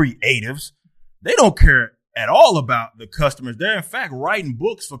these creatives, they don't care at all about the customers. They're, in fact, writing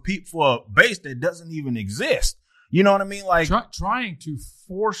books for a base that doesn't even exist. You know what I mean? Like trying to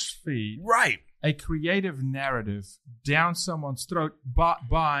force feed a creative narrative down someone's throat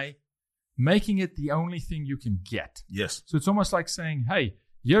by making it the only thing you can get. Yes. So it's almost like saying, hey,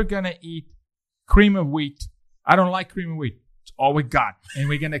 you're going to eat cream of wheat. I don't like cream of wheat. It's all we got. And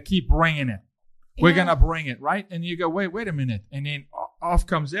we're going to keep bringing it. Yeah. We're going to bring it, right? And you go, wait a minute. And then off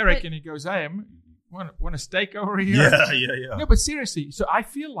comes Eric and he goes, hey, want a steak over here? Yeah. No, but seriously, so I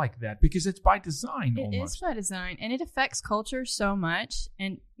feel like that because it's by design almost. It is by design, and it affects culture so much,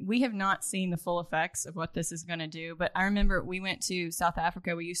 and we have not seen the full effects of what this is going to do. But I remember we went to South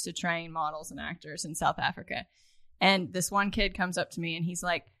Africa. We used to train models and actors in South Africa, and this one kid comes up to me, and he's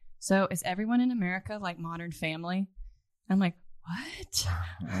like, so is everyone in America like Modern Family? I'm like,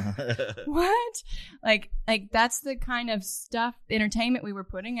 what? Like that's the kind of stuff, entertainment we were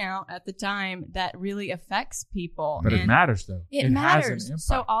putting out at the time that really affects people. But it matters though. It matters.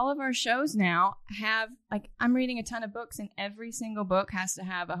 So all of our shows now have, I'm reading a ton of books, and every single book has to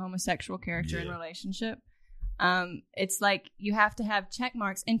have a homosexual character in relationship. It's like you have to have check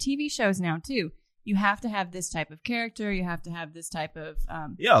marks, and TV shows now too. You have to have this type of character. You have to have this type of.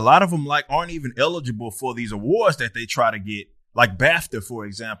 A lot of them aren't even eligible for these awards that they try to get. like BAFTA, for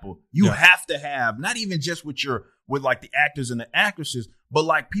example, you have to have not even just with like the actors and the actresses, but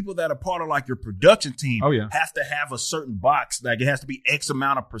like people that are part of like your production team have to have a certain box. Like it has to be X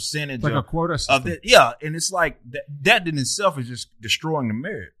amount of percentage like a quota system. Of it. Yeah. And it's like that in itself is just destroying the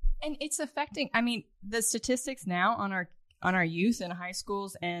merit. And it's affecting, I mean, the statistics now on our youth in high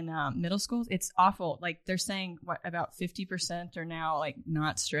schools and middle schools, it's awful. Like they're saying about 50% are now like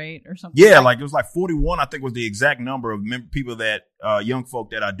not straight or something. Yeah, like it was like 41, I think was the exact number of people that young folk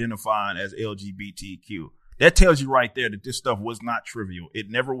that identifying as LGBTQ. That tells you right there that this stuff was not trivial. It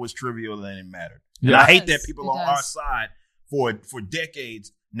never was trivial and it mattered. And I hate that people on our side for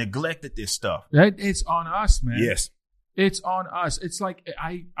decades neglected this stuff. It's on us, man. Yes. It's on us. It's like,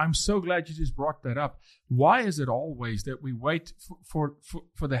 I'm so glad you just brought that up. Why is it always that we wait for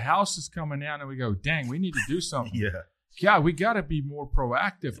the houses coming down and we go, dang, we need to do something? Yeah, we got to be more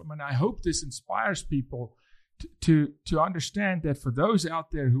proactive. I mean, I hope this inspires people to understand that for those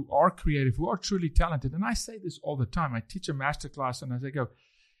out there who are creative, who are truly talented, and I say this all the time. I teach a masterclass and I say,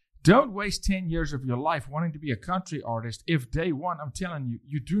 don't waste 10 years of your life wanting to be a country artist if day one, I'm telling you,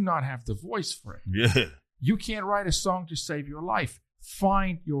 you do not have the voice for it. Yeah. You can't write a song to save your life.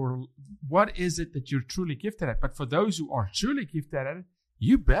 Find what is it that you're truly gifted at? But for those who are truly gifted at it,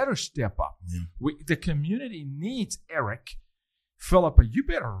 you better step up. Yeah. The community needs Eric, Philippa. You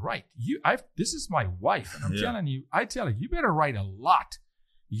better write. This is my wife, and I'm telling you, I tell her, you better write a lot.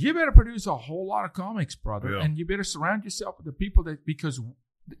 You better produce a whole lot of comics, brother, and you better surround yourself with the people because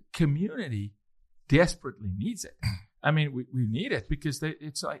the community desperately needs it. I mean, we need it because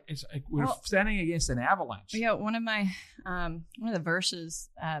it's like we're standing against an avalanche. Yeah, one of the verses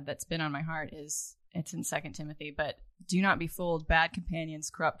that's been on my heart it's in 2 Timothy, but do not be fooled. Bad companions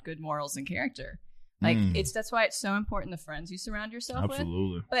corrupt good morals and character. Like that's why it's so important the friends you surround yourself with.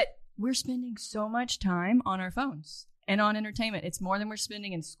 Absolutely. But we're spending so much time on our phones and on entertainment. It's more than we're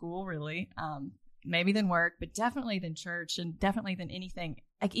spending in school, really. Maybe than work, but definitely than church and definitely than anything.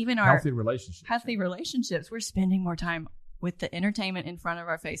 Like even our healthy relationships. We're spending more time with the entertainment in front of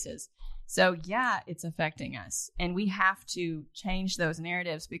our faces. So yeah, it's affecting us. And we have to change those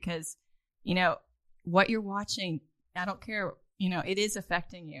narratives because, what you're watching, I don't care, it is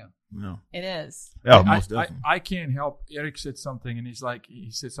affecting you. No. It is. Yeah, most definitely. I can't help. Eric said something and he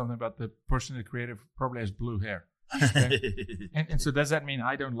said something about the person that created probably has blue hair. Okay? and so does that mean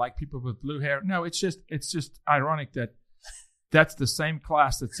I don't like people with blue hair? No, it's just ironic that that's the same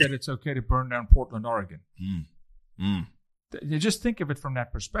class that said it's okay to burn down Portland, Oregon. You just think of it from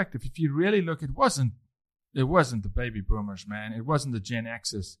that perspective. If you really look, it wasn't the baby boomers, man. It wasn't the Gen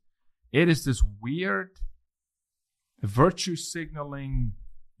X's. It is this weird virtue signaling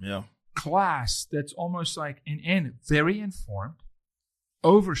class that's almost like and very informed,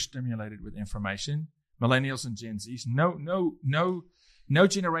 overstimulated with information. Millennials and Gen Zs. No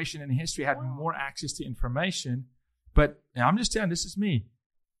generation in history had more access to information. But I'm just telling you, this is me.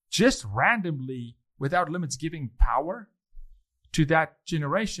 Just randomly, without limits, giving power to that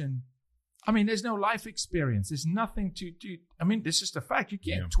generation. I mean, there's no life experience. There's nothing to do. I mean, this is the fact. You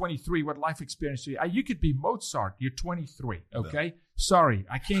can't 23. What life experience do you? You could be Mozart. You're 23. Okay? No. Sorry.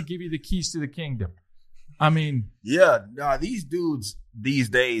 I can't give you the keys to the kingdom. I mean, these dudes these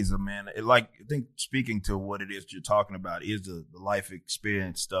days, man, I think speaking to what it is you're talking about is the life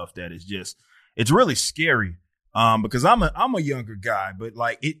experience stuff that is it's really scary. Because I'm a younger guy, but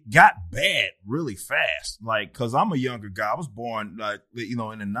like it got bad really fast. Like, cause I'm a younger guy. I was born in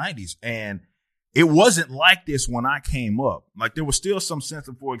the 90s and it wasn't like this when I came up. Like there was still some sense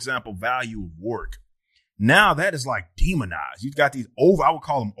of, for example, value of work. Now that is like demonized. You've got these I would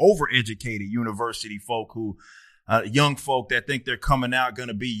call them overeducated university folk young folk that think they're coming out going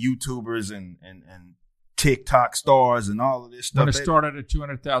to be YouTubers and TikTok stars and all of this stuff. Going to start at a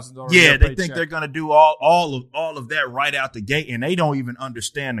 $200,000. Yeah, they think they're going to do all of that right out the gate, and they don't even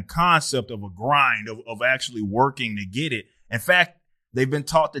understand the concept of a grind of actually working to get it. In fact, they've been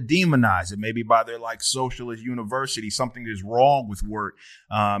taught to demonize it, maybe by their socialist university. Something is wrong with work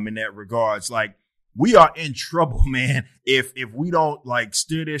in that regards. Like, we are in trouble, man, if we don't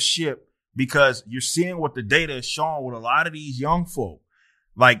steer this ship, because you're seeing what the data is showing with a lot of these young folk.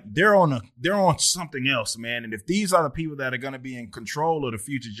 Like they're on something else, man. And if these are the people that are going to be in control of the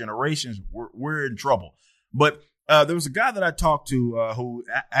future generations, we're in trouble. But there was a guy that I talked to who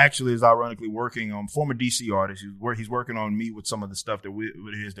actually is ironically working on former DC artist. He's working on me with some of the stuff that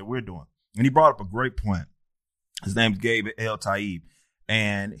we're doing. And he brought up a great point. His name's Gabe El Taib.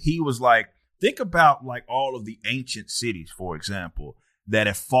 And he was like, think about all of the ancient cities, for example, that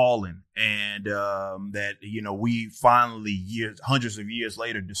have fallen and that, we finally hundreds of years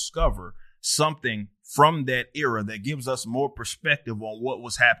later discover something from that era that gives us more perspective on what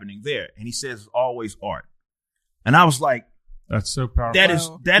was happening there. And he says it's always art. And I was like, that's so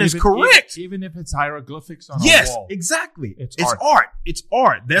powerful. That is correct. Even if it's hieroglyphics on a wall. Yes, exactly. It's art. It's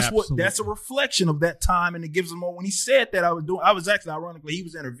art. That's a reflection of that time, and it gives them more. When he said that, I was actually, ironically, he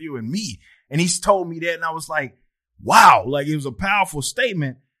was interviewing me, and he's told me that, and I was like, wow, like it was a powerful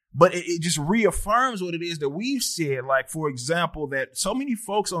statement, but it just reaffirms what it is that we've said. Like, for example, that so many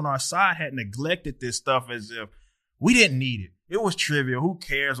folks on our side had neglected this stuff as if we didn't need it. It was trivial. Who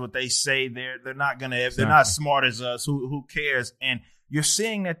cares what they say? They're not gonna. Exactly. They're not smart as us. Who cares? And you're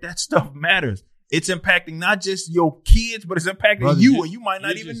seeing that stuff matters. It's impacting not just your kids, but it's impacting you, and you might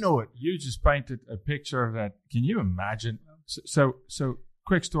not even know it. You just painted a picture of that. Can you imagine? So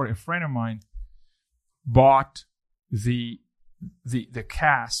quick story. A friend of mine bought the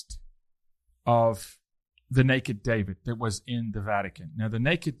cast of the Naked David that was in the Vatican. Now, the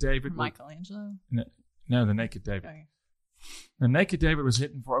Naked David, Michelangelo. No, the Naked David. Okay. The Naked David was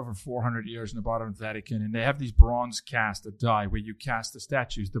hidden for over 400 years in the bottom of the Vatican, and they have these bronze casts that die where you cast the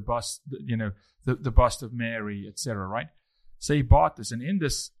statues, the bust, the bust of Mary, etc. Right? So he bought this, and in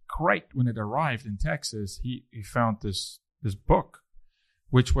this crate, when it arrived in Texas, he found this book,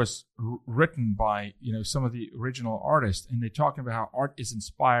 which was written by some of the original artists, and they're talking about how art is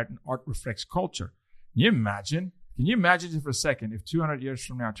inspired and art reflects culture. Can you imagine for a second if 200 years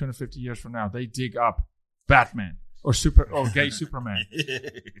from now, 250 years from now, they dig up Batman or gay Superman,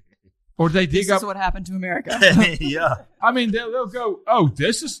 or they dig up. This is what happened to America. Yeah, I mean they'll go,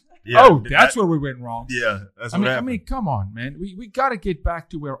 that's where we went wrong. Yeah, that's what happened. I mean, come on, man. We got to get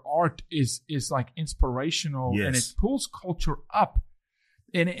back to where art is like inspirational, and it pulls culture up.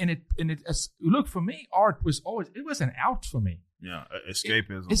 And it look, for me, art was an out for me. Yeah,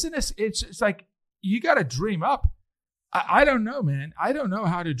 escapism. Isn't this? It's like you got to dream up. I don't know, man. I don't know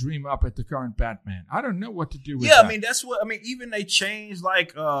how to dream up at the current Batman. I don't know what to do with that. Yeah, I mean, even they changed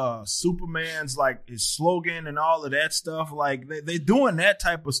like Superman's like his slogan and all of that stuff. Like they're doing that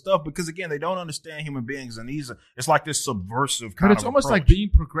type of stuff because again, they don't understand human beings, and it's like this subversive kind of. But it's almost like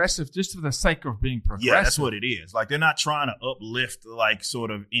being progressive just for the sake of being progressive. Yeah, that's what it is. Like they're not trying to uplift like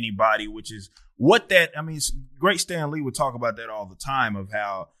sort of anybody, which is what that. I mean, great Stan Lee would talk about that all the time of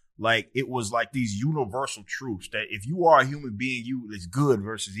how. Like it was like these universal truths that if you are a human being, it's good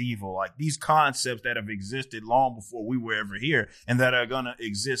versus evil. Like these concepts that have existed long before we were ever here and that are going to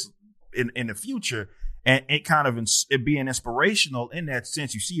exist in the future. And it kind of it being inspirational in that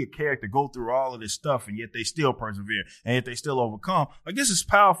sense. You see a character go through all of this stuff and yet they still persevere and yet they still overcome. Like this is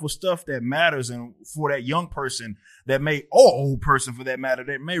powerful stuff that matters. And for that young person that or old person for that matter,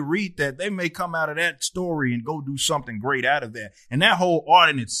 that may read that, they may come out of that story and go do something great out of that. And that whole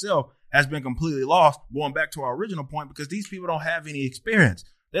art in itself has been completely lost, going back to our original point, because these people don't have any experience.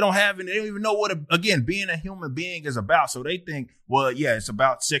 They don't even know what, being a human being is about. So they think, well, yeah, it's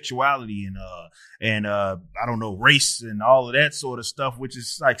about sexuality and I don't know, race and all of that sort of stuff, which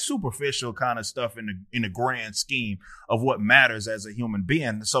is like superficial kind of stuff in the grand scheme of what matters as a human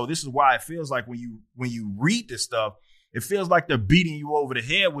being. So this is why it feels like when you read this stuff, it feels like they're beating you over the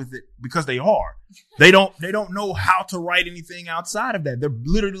head with it because they are. They don't know how to write anything outside of that. They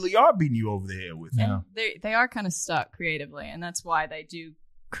literally are beating you over the head with it. And they are kind of stuck creatively, and that's why they do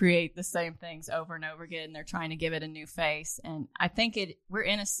create the same things over and over again. They're trying to give it a new face. And I think we're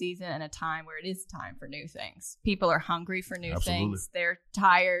in a season and a time where it is time for new things. People are hungry for new things. They're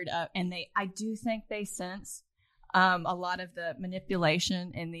tired of, and I do think they sense a lot of the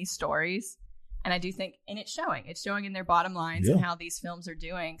manipulation in these stories. And I do think, and it's showing in their bottom lines and how these films are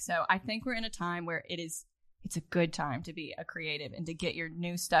doing. So I think we're in a time where it's a good time to be a creative and to get your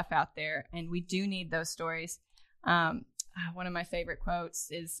new stuff out there. And we do need those stories. One of my favorite quotes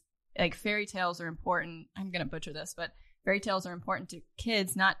is like, fairy tales are important. I'm going to butcher this, but fairy tales are important to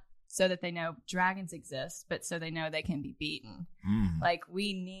kids, not so that they know dragons exist, but so they know they can be beaten. Like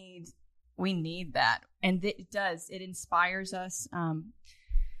we need that. And it inspires us.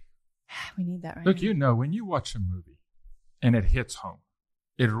 We need that right Look, now. When you watch a movie and it hits home,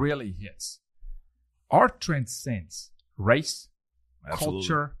 it really hits. Art transcends race,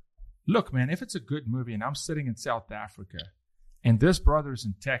 culture. Look, man, if it's a good movie and I'm sitting in South Africa and this brother's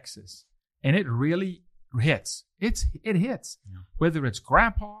in Texas and it really hits, it hits. Yeah. Whether it's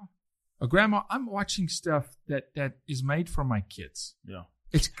grandpa or grandma, I'm watching stuff that is made for my kids. Yeah.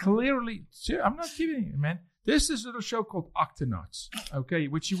 It's clearly, I'm not kidding you, man. There's this little show called Octonauts, okay,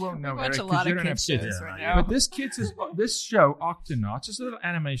 which you won't know, Eric, because you don't have kids. Right now. But this show, Octonauts, is a little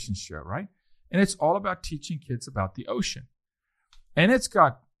animation show, right? And it's all about teaching kids about the ocean. And it's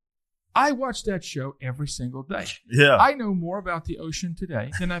got I watch that show every single day. Yeah. I know more about the ocean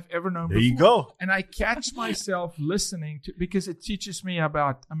today than I've ever known There before. you go. And I catch myself listening to, because it teaches me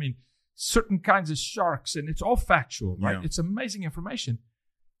about, certain kinds of sharks, and it's all factual, right? Yeah. It's amazing information.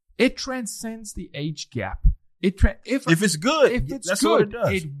 It transcends the age gap. If it's good, if it's that's good, what it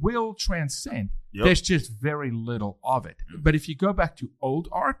does. it will transcend. Yep. There's just very little of it. But if you go back to old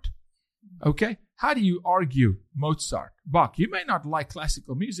art, okay, how do you argue Mozart, Bach? You may not like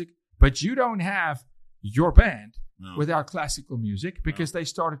classical music, but you don't have your band without classical music, because they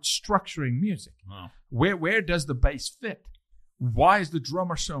started structuring music. Where does the bass fit? Why is the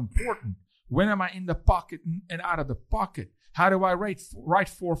drummer so important? When am I in the pocket and out of the pocket? How do I write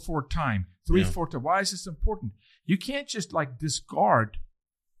 4/4 time, 3/4 time? Why is this important? You can't just discard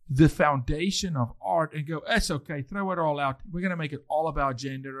the foundation of art and go, it's okay, throw it all out. We're going to make it all about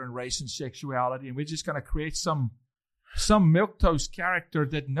gender and race and sexuality, and we're just going to create some milquetoast character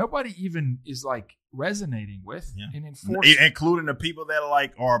that nobody even is resonating with and enforce, including the people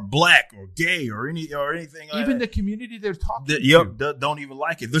that are black or gay or anything. Even the community they're talking to. Don't even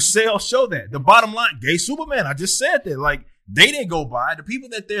like it. The sales show that. The bottom line, gay Superman. I just said that. They didn't go by. The people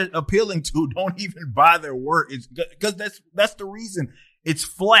that they're appealing to don't even buy their work. It's because that's the reason. It's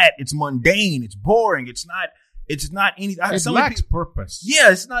flat. It's mundane. It's boring. It's not any. It lacks purpose.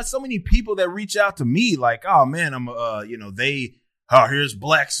 Yeah, it's not so many people that reach out to me oh man, I'm here's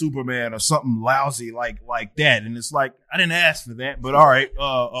Black Superman or something lousy like that, and it's I didn't ask for that, but all right,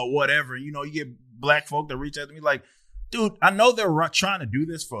 whatever. You get black folk that reach out to me dude, I know they're trying to do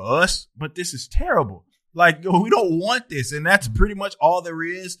this for us, but this is terrible. We don't want this, and that's pretty much all there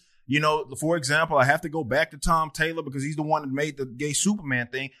is. For example, I have to go back to Tom Taylor because he's the one that made the gay Superman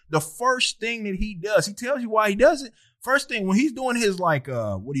thing. The first thing that he does, he tells you why he does it. First thing, when he's doing his what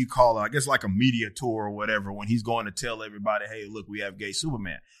do you call it? I guess a media tour or whatever, when he's going to tell everybody, hey, look, we have gay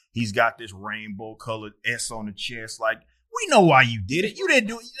Superman. He's got this rainbow colored S on the chest. We know why you did it. You didn't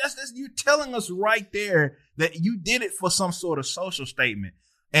do it. You're telling us right there that you did it for some sort of social statement.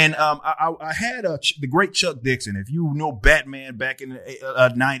 And I had the great Chuck Dixon. If you know Batman back in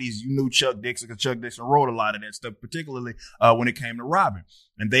the 90s, you knew Chuck Dixon, because Chuck Dixon wrote a lot of that stuff, particularly when it came to Robin.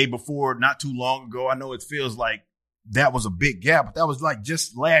 And not too long ago, I know it feels like that was a big gap, but that was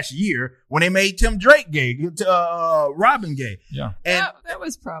just last year when they made Tim Drake gay, Robin gay. Yeah. And that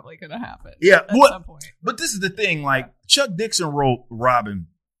was probably going to happen. Yeah. At some point. But this is the thing, Chuck Dixon wrote Robin,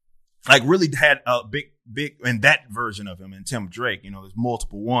 really had a big, in that version of him, and Tim Drake, there's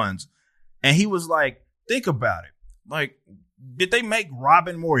multiple ones. And he was think about it. Did they make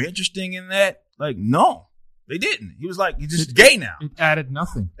Robin more interesting in that? No, they didn't. He was he's just gay now. It added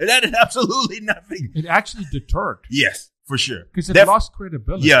nothing. It added absolutely nothing. It actually deterred. Yes, for sure. Because it lost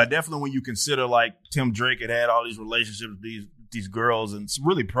credibility. Yeah, definitely when you consider Tim Drake had all these relationships with these girls, and some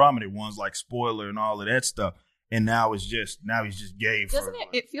really prominent ones like Spoiler and all of that stuff. And now he's just gay. Doesn't it?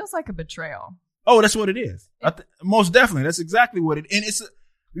 It feels like a betrayal. Oh, that's what it is. Most definitely. That's exactly what it is. And it's,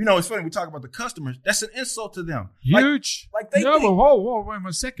 it's funny. We talk about the customers. That's an insult to them. Huge. They think, whoa, wait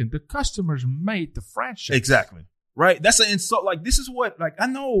a second. The customers made the franchise. Exactly. Right. That's an insult. This is what, I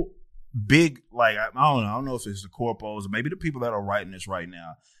know big, I don't know if it's the corpos or maybe the people that are writing this right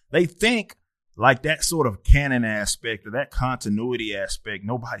now. They think that sort of canon aspect or that continuity aspect,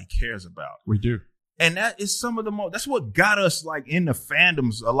 nobody cares about. We do. And that is some of the most, that's what got us in the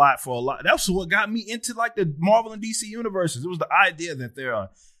fandoms a lot. That's what got me into the Marvel and DC universes. It was the idea that there are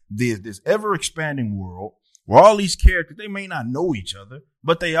this ever expanding world where all these characters, they may not know each other,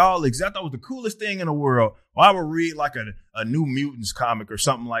 but they all exist. I thought it was the coolest thing in the world. Or I would read a New Mutants comic or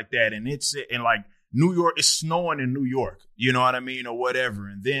something like that. And it's in New York, it's snowing in New York, you know what I mean, or whatever.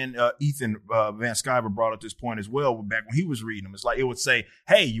 And then Ethan Van Sciver brought up this point as well back when he was reading them. It's it would say,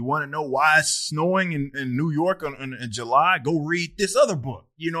 hey, you want to know why it's snowing in New York in July? Go read this other book.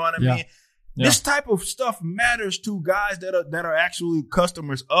 You know what I mean? Yeah. This type of stuff matters to guys that are actually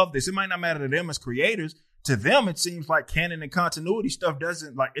customers of this. It might not matter to them as creators. To them, it seems like canon and continuity stuff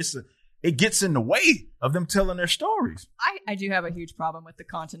doesn't it gets in the way of them telling their stories. I do have a huge problem with the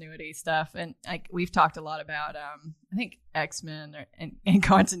continuity stuff. And we've talked a lot about, I think, X-Men and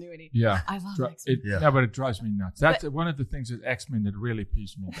continuity. Yeah. I love X-Men. Yeah, but it drives me nuts. That's one of the things with X-Men that really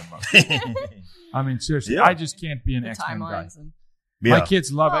pees me the most. Seriously, I just can't be an X-Men guy. My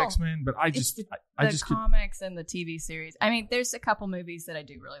kids love X-Men, but I just... The comics and the TV series. There's a couple movies that I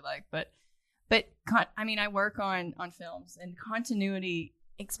do really like, but I work on films, and continuity,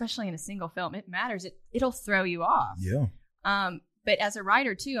 especially in a single film, it matters. It'll throw you off. Yeah. But as a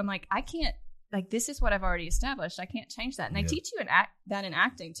writer too, I'm I can't, this is what I've already established. I can't change that. And I teach you that in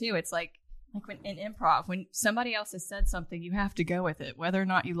acting too. It's like when in improv, when somebody else has said something, you have to go with it, whether or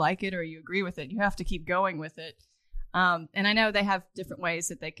not you like it or you agree with it. You have to keep going with it. And I know they have different ways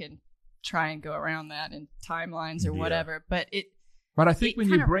that they can try and go around that in timelines or whatever. But I think when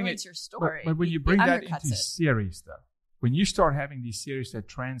you bring your story, but when you bring that into it. series, though, when you start having these series that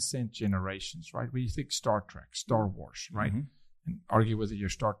transcend generations, right? When you think Star Trek, Star Wars, right? And argue whether you're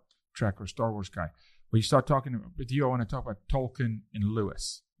Star Trek or Star Wars guy. When you start talking with you, I want to talk about Tolkien and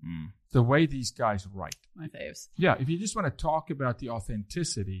Lewis. The way these guys write. My faves. Yeah, if you just want to talk about the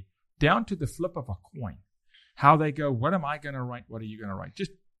authenticity, down to the flip of a coin, how they go, what am I going to write? What are you going to write?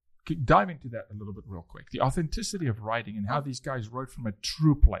 Just dive into that a little bit real quick. The authenticity of writing and how these guys wrote from a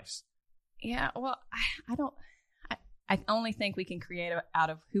true place. Yeah, well, I only think we can create out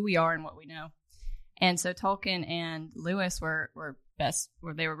of who we are and what we know. And so Tolkien and Lewis were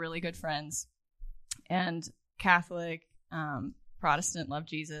they were really good friends. And Catholic, Protestant, love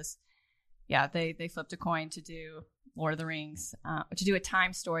Jesus. Yeah, they flipped a coin to do Lord of the Rings, to do a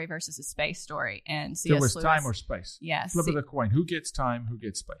time story versus a space story. And C.S. There was Lewis, time or space. Yes. Flip of the coin. Who gets time? Who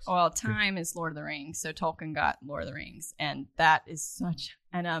gets space? Well, time is Lord of the Rings. So Tolkien got Lord of the Rings. And that is such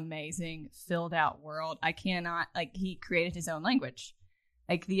an amazing, filled out world. I cannot, he created his own language.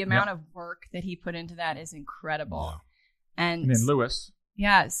 Like the amount of work that he put into that is incredible. Yeah. And then Lewis.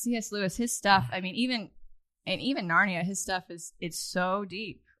 Yeah, C.S. Lewis, his stuff, I mean, even Narnia, his stuff it's so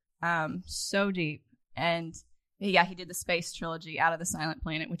deep. So deep. And yeah, he did the space trilogy, Out of the Silent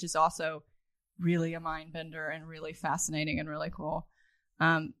Planet, which is also really a mind bender and really fascinating and really cool.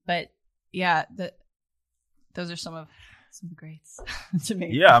 But yeah, those are some of the greats to me.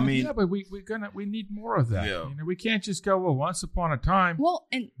 Yeah, I mean, but we need more of that. Yeah. We can't just go, well, once upon a time. Well,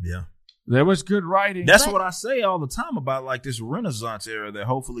 and there was good writing. That's what I say all the time about this Renaissance era that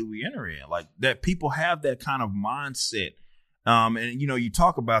hopefully we enter in. Like that people have that kind of mindset. And you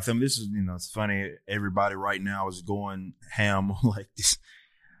talk about them. This is, it's funny. Everybody right now is going ham on this.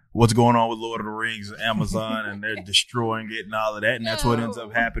 What's going on with Lord of the Rings, Amazon, and they're destroying it and all of that. And that's what ends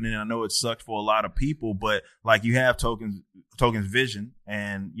up happening. I know it sucked for a lot of people, but you have Tolkien's vision,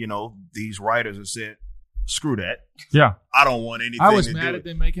 and these writers have said, screw that. Yeah. I don't want anything. I was to mad do at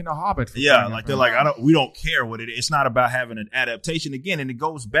them making a Hobbit. They're like, we don't care what it is. It's not about having an adaptation again. And it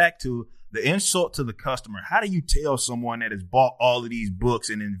goes back to the insult to the customer. How do you tell someone that has bought all of these books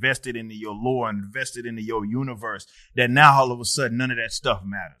and invested into your lore and invested into your universe that now all of a sudden none of that stuff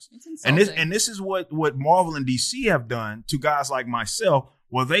matters? It's insulting. And this is what Marvel and DC have done to guys like myself,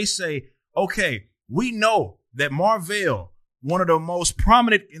 where they say, okay, we know that Marvel, one of the most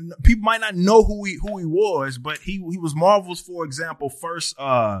prominent, people might not know who he was, but he was Marvel's, for example, first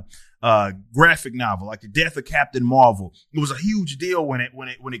graphic novel, like The Death of Captain Marvel. It was a huge deal when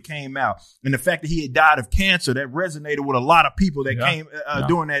it came out, and the fact that he had died of cancer, that resonated with a lot of people that came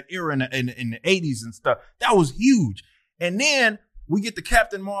during that era in the 80s and stuff. That was huge. And then we get the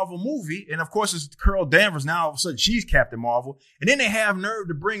Captain Marvel movie, and of course it's Carol Danvers. Now all of a sudden she's Captain Marvel, and then they have nerve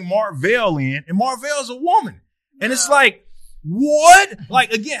to bring Marvel in, and Marvel's a woman, and it's like, what?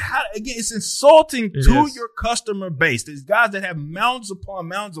 Again, it's insulting to your customer base. There's guys that have mounds upon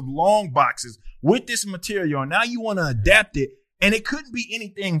mounds of long boxes with this material, and now you want to adapt it, and it couldn't be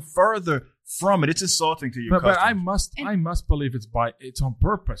anything further from it. It's insulting to your customer. But I must believe it's on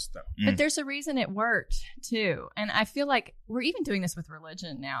purpose, though. But there's a reason it worked too, and I feel like we're even doing this with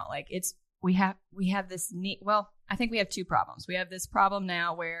religion now. We have this need. Well, I think we have two problems. We have this problem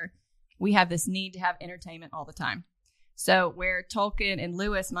now where we have this need to have entertainment all the time. So where Tolkien and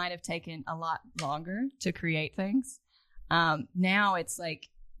Lewis might have taken a lot longer to create things, now it's like,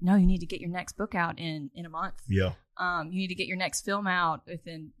 no, you need to get your next book out in a month. Yeah. You need to get your next film out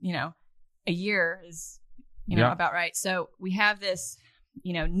within, a year is, about right. So we have this,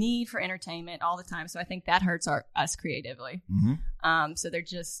 need for entertainment all the time. So I think that hurts us creatively. Mm-hmm. So they're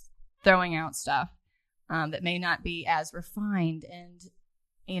just throwing out stuff that may not be as refined and,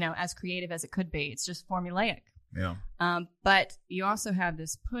 as creative as it could be. It's just formulaic. Yeah. But you also have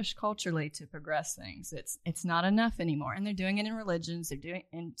this push culturally to progress things. It's not enough anymore, and they're doing it in religions. They're doing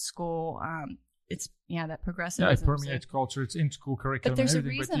it in school. It's that progressivism. Yeah, it permeates culture. It's in school curriculum. But there's a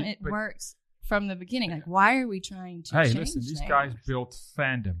reason it works from the beginning. Like, why are we trying to? Hey, listen, these guys built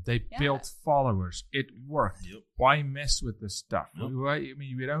fandom. They built followers. It worked. Yep. Why mess with this stuff? Yep.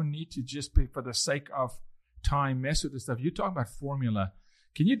 We don't need to just be for the sake of time mess with this stuff. You're talking about formula.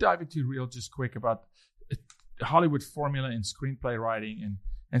 Can you dive into real just quick about Hollywood formula in screenplay writing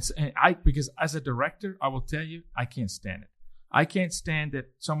and because as a director, I will tell you, I can't stand it. I can't stand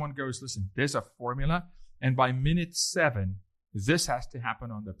that someone goes, listen, there's a formula, and by minute 7, this has to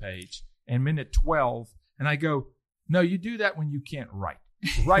happen on the page, and minute 12, and I go, no, you do that when you can't write.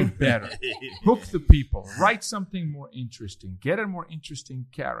 write better, hook the people, write something more interesting, get a more interesting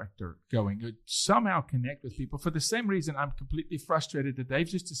character going, somehow connect with people. For the same reason, I'm completely frustrated that they've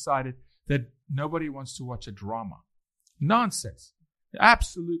just decided that nobody wants to watch a drama. Nonsense.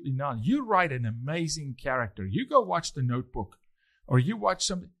 Absolutely none. You write an amazing character. You go watch The Notebook, or you watch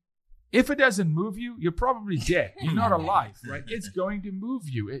something. If it doesn't move you, you're probably dead. You're not alive, right? It's going to move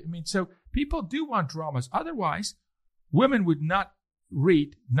you. I mean, so people do want dramas. Otherwise, women would not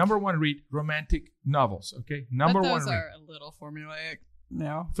read romantic novels, okay? But those are a little formulaic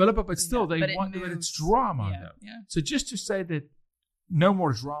now. Philippa, but still, but it's drama, though. Yeah. So just to say that no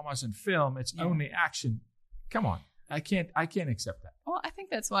more dramas in film, it's only action. Come on. I can't accept that. Well, I think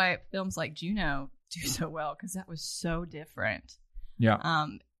that's why films like Juno do so well, because that was so different. Yeah.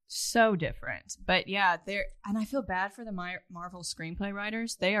 So different. But yeah, and I feel bad for the Marvel screenplay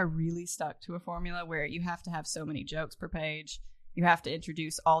writers. They are really stuck to a formula where you have to have so many jokes per page. You have to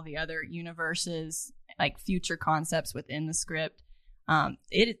introduce all the other universes, like future concepts within the script.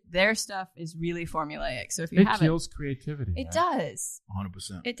 Their stuff is really formulaic. So if you it kills creativity. It does.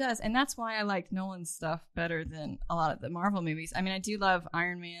 100%. It does. And that's why I like Nolan's stuff better than a lot of the Marvel movies. I mean, I do love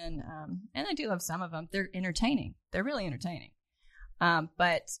Iron Man, and I do love some of them. They're entertaining. They're really entertaining.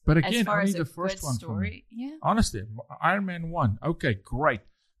 But again, as far only as the first one story, for me. Honestly, Iron Man 1, okay, great,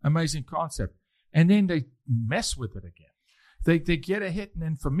 amazing concept, and then they mess with it again. They get a hit, and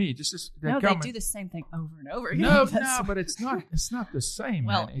then for me, they do the same thing over and over again. No, but it's not the same.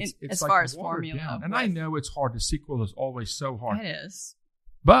 Well, man. It's as like far as watered formula, down. And I know it's hard. The sequel is always so hard. It is,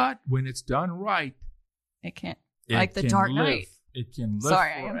 but when it's done right, it can't. Like The Dark Knight. It can live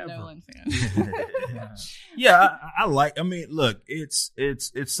Sorry, forever. I am a Nolan fan. Yeah, I like. I mean, look, it's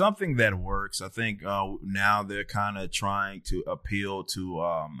something that works. I think now they're kind of trying to appeal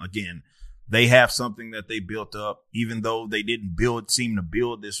to again. They have something that they built up, even though they didn't seem to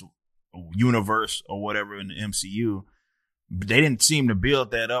build this universe or whatever in the MCU. They didn't seem to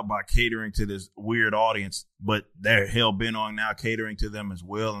build that up by catering to this weird audience, but they're hell bent on now catering to them as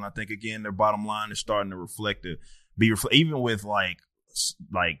well. And I think, again, their bottom line is starting to even with like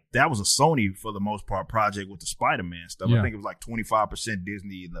that was a Sony for the most part project with the Spider-Man stuff. Yeah. I think it was like 25%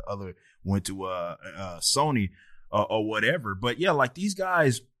 Disney and the other went to Sony or whatever. But yeah, like these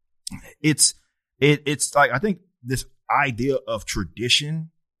guys, it's like, I think this idea of tradition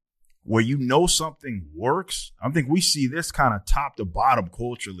where something works. I think we see this kind of top to bottom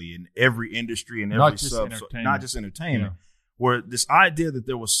culturally in every industry and every not just entertainment, where this idea that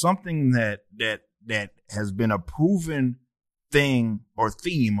there was something that has been a proven thing or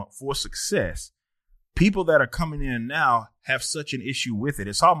theme for success. People that are coming in now have such an issue with it.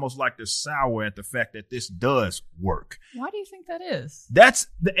 It's almost like they're sour at the fact that this does work. Why do you think that is?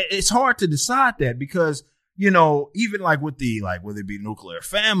 It's hard to decide that because, even like with whether it be nuclear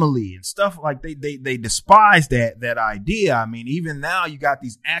family and stuff, like they despise that idea. I mean, even now you got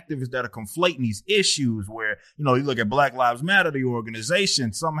these activists that are conflating these issues where, you look at Black Lives Matter, the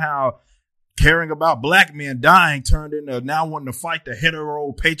organization, somehow caring about black men dying turned into now wanting to fight the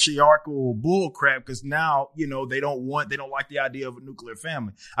hetero patriarchal bull crap because now, they don't like the idea of a nuclear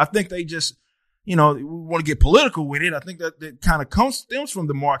family. I think they just, we want to get political with it. I think that kind of stems from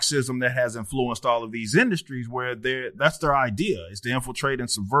the Marxism that has influenced all of these industries where that's their idea is to infiltrate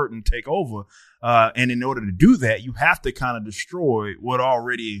and subvert and take over. And in order to do that, you have to kind of destroy what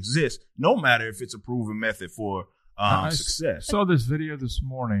already exists, no matter if it's a proven method for success. I saw this video this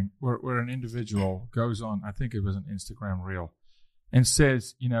morning where an individual goes on, I think it was an Instagram reel, and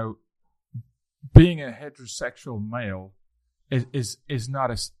says, being a heterosexual male is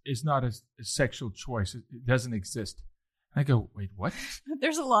not a sexual choice. It doesn't exist. I go, wait, what?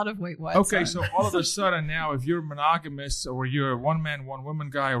 There's a lot of wait, what? Okay, so all of a sudden now, if you're monogamous or you're a one man, one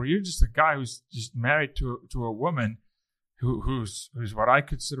woman guy, or you're just a guy who's just married to a woman who's what I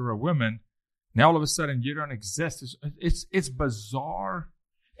consider a woman. Now all of a sudden you don't exist. It's bizarre.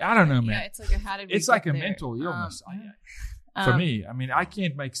 I don't know, man. Yeah, it's like it's like a mental illness. For me, I mean, I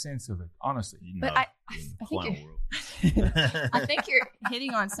can't make sense of it, honestly. But I think you're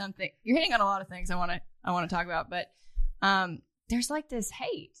hitting on something. You're hitting on a lot of things I want to talk about. But there's like this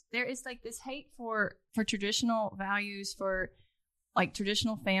hate. There is like this hate for traditional values, for like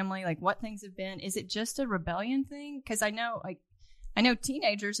traditional family, like what things have been. Is it just a rebellion thing? Because I know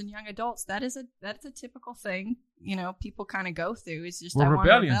teenagers and young adults, that's a typical thing, people kind of go through. It's just,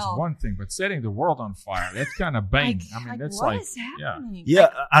 rebellion's one thing, but setting the world on fire, that's kind of bang. That's what is happening? Yeah.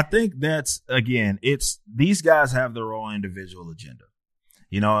 I think that's, again, these guys have their own individual agenda.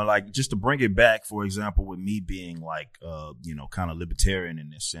 Like just to bring it back, for example, with me being like, kind of libertarian in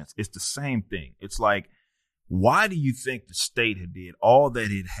this sense, it's the same thing. It's like Why do you think the state had did all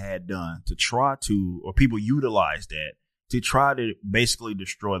that it had done to try to, or people utilized that to try to basically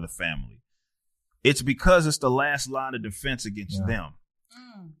destroy the family? It's because it's the last line of defense against them.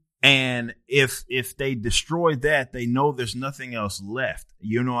 And if they destroy that, they know there's nothing else left.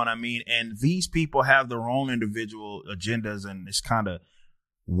 You know what I mean? And these people have their own individual agendas and this kind of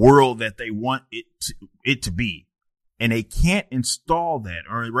world that they want it to be. And they can't install that,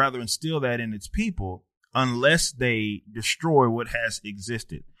 or rather instill that in its people, unless they destroy what has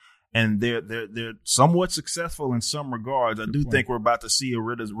existed. And they're somewhat successful in some regards. I do think we're about to see a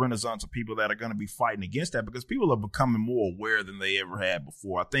renaissance of people that are going to be fighting against that, because people are becoming more aware than they ever had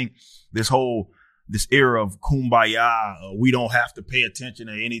before. I think this era of kumbaya, we don't have to pay attention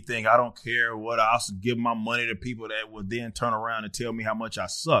to anything. I don't care what, I'll give my money to people that will then turn around and tell me how much I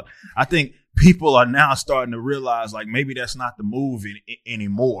suck. I think people are now starting to realize, like, maybe that's not the move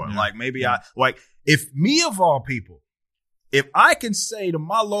anymore. Yeah. Like, maybe if me of all people, if I can say to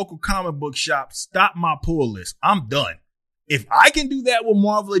my local comic book shop, stop my pull list, I'm done. If I can do that with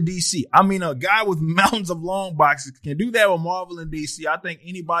Marvel and DC, I mean, a guy with mountains of long boxes can do that with Marvel and DC. I think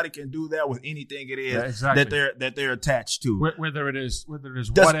anybody can do that with anything it is that they're attached to. Whether it is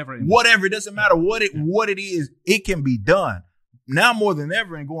whatever. It doesn't matter what it is, it can be done. Now more than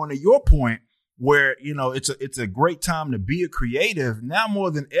ever, and going to your point, where, you know, it's a great time to be a creative. Now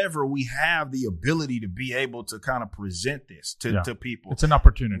more than ever, we have the ability to be able to kind of present this to people. It's an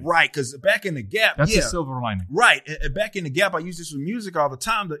opportunity. Right, because back in the gap, that's a silver lining. Right. Back in the gap, I use this with music all the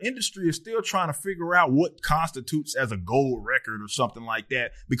time. The industry is still trying to figure out what constitutes as a gold record or something like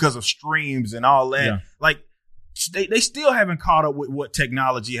that because of streams and all that. Yeah. Like, they still haven't caught up with what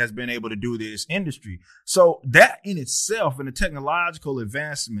technology has been able to do to this industry. So that in itself, and the technological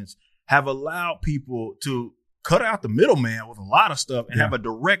advancements, have allowed people to cut out the middleman with a lot of stuff and have a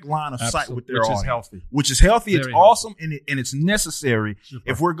direct line of sight with their audience. Which is healthy. It's awesome, and it's necessary. Super.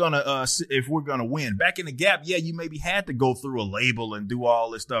 if we're gonna win. Back in the gap, you maybe had to go through a label and do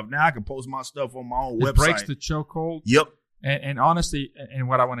all this stuff. Now I can post my stuff on my own website. It breaks the chokehold. Yep. And honestly, and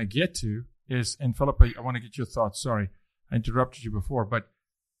what I want to get to is, and Philippa, I want to get your thoughts. Sorry, I interrupted you before, but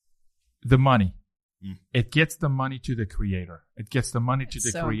the money. It gets the money to the creator. It gets the money to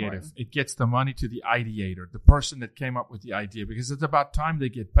the creative. Important. It gets the money to the ideator, the person that came up with the idea, because it's about time they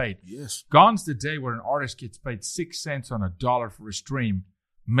get paid. Yes. Gone's the day where an artist gets paid 6 cents on a dollar for a stream,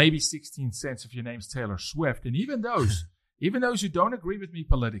 maybe 16 cents if your name's Taylor Swift. And even those who don't agree with me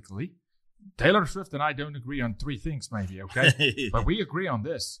politically, Taylor Swift and I don't agree on 3 things maybe, okay? But we agree on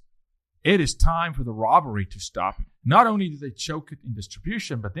this. It is time for the robbery to stop. Not only do they choke it in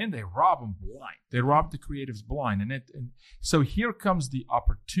distribution, but then they rob them blind. They rob the creatives blind. And so here comes the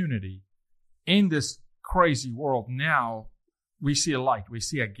opportunity in this crazy world. Now we see a light. We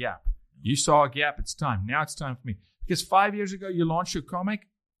see a gap. You saw a gap. It's time. Now it's time for me. Because 5 years ago, you launched your comic.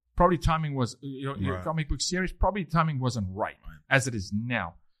 Probably timing was, your comic book series, probably timing wasn't right as it is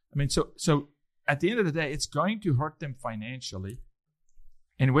now. I mean, so at the end of the day, it's going to hurt them financially.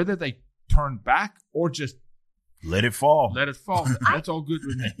 And whether they turn back or just let it fall. That's all good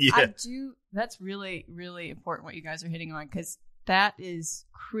with me. Yeah. That's really, really important what you guys are hitting on, because that is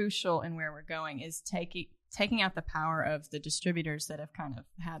crucial in where we're going, is taking out the power of the distributors that have kind of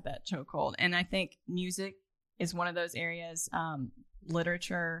had that chokehold. And I think music is one of those areas.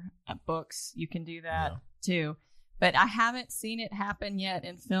 Literature, books, you can do that too. But I haven't seen it happen yet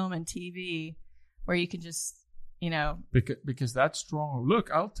in film and TV where you can just, because that stronghold. Look,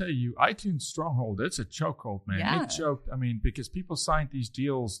 I'll tell you, iTunes stronghold, it's a chokehold, man. Yeah. It choked. I mean, because people signed these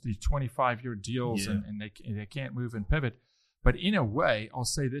deals, these 25-year deals, and they can't move and pivot. But in a way, I'll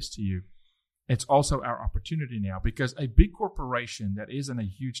say this to you, it's also our opportunity now, because a big corporation that isn't a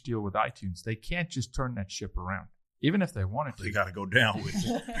huge deal with iTunes, they can't just turn that ship around, even if they wanted to. They got to go down with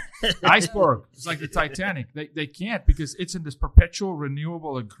it. Iceberg. It's like the Titanic. They can't, because it's in this perpetual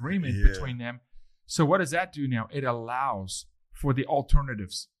renewable agreement between them. So what does that do now? It allows for the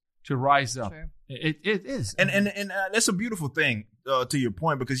alternatives to rise up. True. It is. And that's a beautiful thing, to your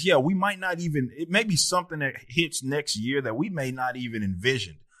point, because, we might not even, it may be something that hits next year that we may not even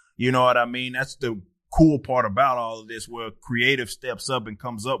envision. You know what I mean? That's the cool part about all of this, where creative steps up and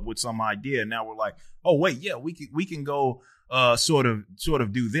comes up with some idea. Now we're like, oh, wait, we can go sort of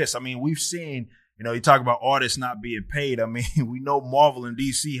do this. I mean, we've seen, you talk about artists not being paid. I mean, we know Marvel and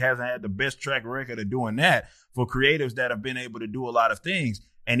DC hasn't had the best track record of doing that for creatives that have been able to do a lot of things.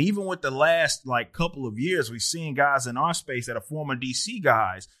 And even with the last couple of years, we've seen guys in our space that are former DC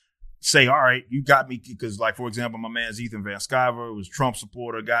guys say, all right, you got me. Because, for example, my man's Ethan Van Sciver was Trump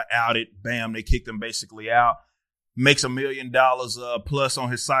supporter, got outed. Bam, they kicked him basically out. Makes $1 million plus on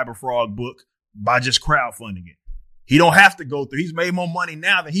his Cyberfrog book. by just crowdfunding it. He don't have to go through. He's made more money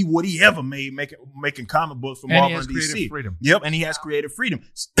now than he ever made making comic books for Marvel and DC. Freedom. Yep, and he has creative freedom.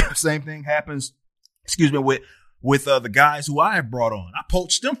 Same thing happens, with the guys who I have brought on. I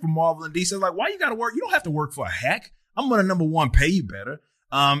poached them from Marvel and DC. Like, why you got to work? You don't have to work for a hack. I'm going to, number one, pay you better.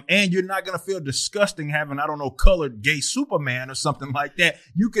 And you're not going to feel disgusting having, I don't know, colored gay Superman or something like that.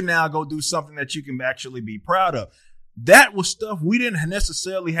 You can now go do something that you can actually be proud of. That was stuff we didn't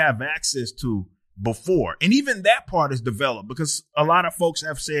necessarily have access to before. And even that part is developed because a lot of folks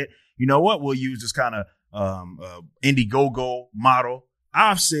have said, you know what, we'll use this kind of Indiegogo model.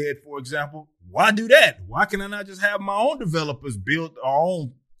 I've said, for example, why do that? Why can I not just have my own developers build our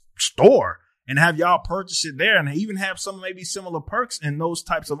own store and have y'all purchase it there and even have some maybe similar perks and those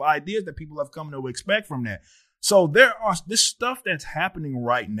types of ideas that people have come to expect from that? So there are this stuff that's happening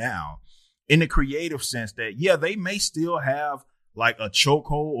right now in the creative sense that, yeah, they may still have like a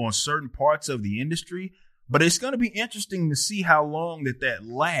chokehold on certain parts of the industry, but it's going to be interesting to see how long that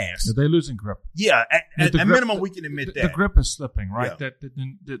lasts. They're losing grip. Yeah, at grip, minimum, we can admit that. The grip is slipping, right? Yeah.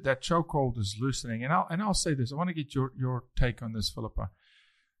 That chokehold is loosening. And I'll say this. I want to get your take on this, Philippa.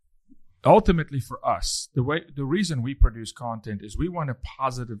 Ultimately, for us, the reason we produce content is we want to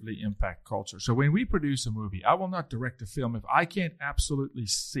positively impact culture. So when we produce a movie, I will not direct a film if I can't absolutely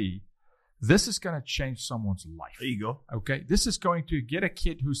see this is going to change someone's life. There you go. Okay? This is going to get a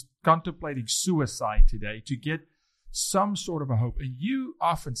kid who's contemplating suicide today to get some sort of a hope. And you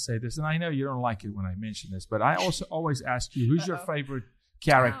often say this, and I know you don't like it when I mention this, but I also always ask you, who's your favorite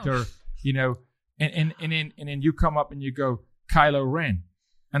character? You know, and then you come up and you go, Kylo Ren.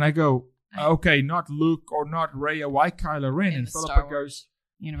 And I go, okay, not Luke or not Rey. Why Kylo Ren? And Philippa goes,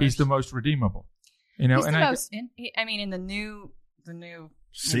 he's the most redeemable. You know, he's and the most. In the new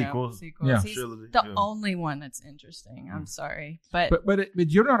sequels. Yeah. He's the only one that's interesting. I'm sorry, but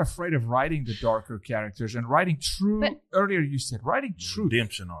you're not afraid of writing the darker characters and writing true. Earlier you said writing truth,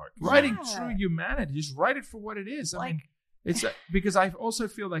 redemption arc, writing true humanity. Just write it for what it is. I mean, it's because I also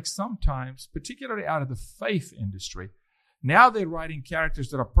feel like sometimes, particularly out of the faith industry, now they're writing characters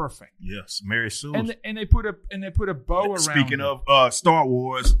that are perfect. Yes, Mary Sue, and they put a bow around. Speaking of Star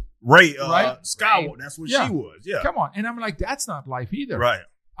Wars. Rey, Skywalker, that's what she was. Yeah. Come on. And I'm like, that's not life either. Right.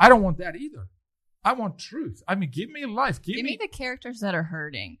 I don't want that either. I want truth. I mean, give me life. Give me the characters that are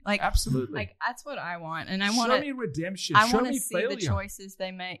hurting. Like, absolutely. Like, that's what I want. And I want show me redemption. I want to see failure. the choices they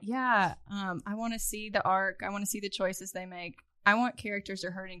make. Yeah. I want to see the arc. I want to see the choices they make. I want characters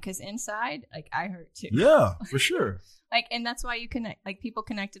are hurting because inside, like, I hurt too. Yeah, for sure. And that's why you connect. Like, people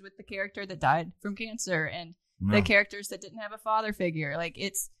connected with the character that died from cancer and the characters that didn't have a father figure. Like,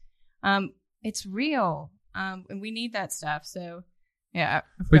 it's real, and we need that stuff. So, yeah.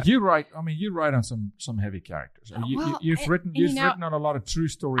 But you write on some heavy characters. You've written on a lot of true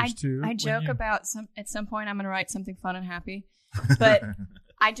stories too. I joke about at some point I'm going to write something fun and happy, but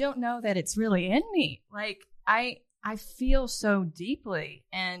I don't know that it's really in me. Like I feel so deeply,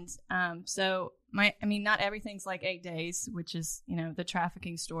 and so not everything's like 8 Days, which is the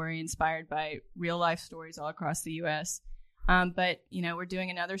trafficking story inspired by real life stories all across the U.S. But, we're doing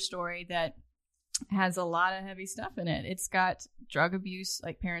another story that has a lot of heavy stuff in it. It's got drug abuse,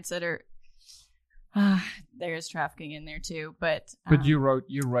 like parents that are, there's trafficking in there too. But you wrote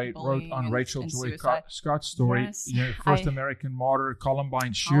on Rachel Joy Scott's story, yes, first American martyr,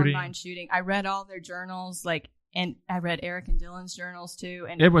 Columbine shooting. I read all their journals, and I read Eric and Dylan's journals too.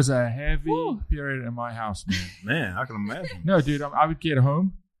 And it was a heavy period in my house, man. Man, I can imagine. No, dude, I would get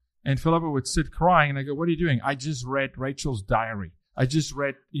home. And Philippa would sit crying, and I go, "What are you doing?" I just read Rachel's diary. I just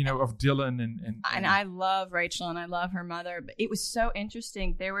read, of Dylan and I love Rachel and I love her mother. But it was so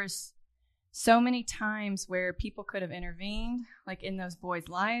interesting. There was so many times where people could have intervened, like in those boys'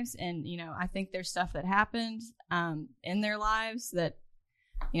 lives, and I think there's stuff that happened in their lives that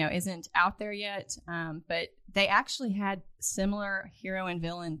isn't out there yet. But they actually had similar hero and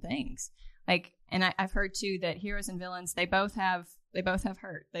villain things. And I've heard too that heroes and villains, they both have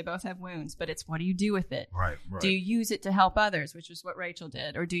hurt. They both have wounds, but it's what do you do with it? Right. Do you use it to help others, which is what Rachel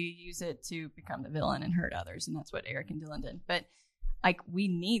did, or do you use it to become the villain and hurt others? And that's what Eric and Dylan did. But we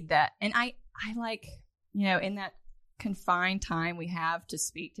need that. And I like, in that confined time we have to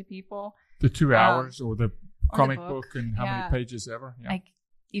speak to people. The 2 hours or the comic book and how many pages ever. Yeah.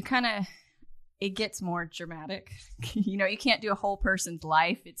 You kind of, it gets more dramatic. You can't do a whole person's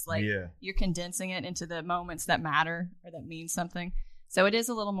life. It's you're condensing it into the moments that matter or that mean something. So it is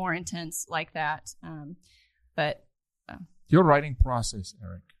a little more intense like that. But your writing process,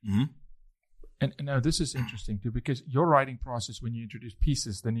 Eric. Mm-hmm. And now this is interesting too, because your writing process when you introduce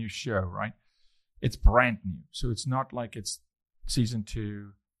Pieces, the new show, right? It's brand new. So it's not like it's season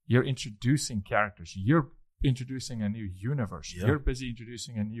 2 You're introducing characters. You're introducing a new universe. Yeah. You're busy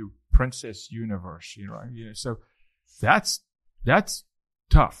introducing a new princess universe. So that's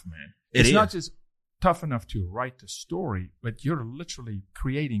tough, man. It's not just tough enough to write the story, but you're literally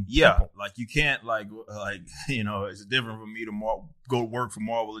creating people. Like you can't it's different for me to go work for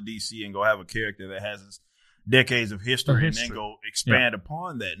Marvel or DC and go have a character that has this decades of history and then go expand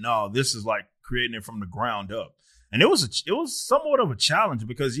upon that. No, this is like creating it from the ground up. And it was somewhat of a challenge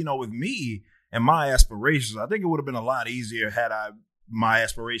because, with me and my aspirations, I think it would have been a lot easier had my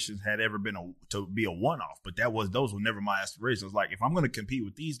aspirations had ever been to be a one-off, but those were never my aspirations. Like, if I'm going to compete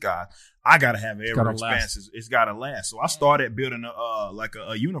with these guys, I got to have every expanse. It's got to last. So I started building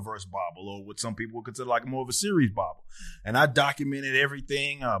a universe Bible, or what some people would consider like more of a series Bible. And I documented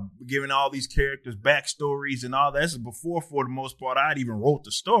everything, giving all these characters backstories and all that. This is before, for the most part, I'd even wrote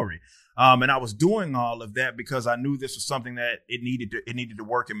the story. And I was doing all of that because I knew this was something that it needed to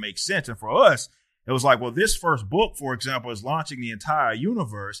work and make sense. And for us, it was like, well, this first book, for example, is launching the entire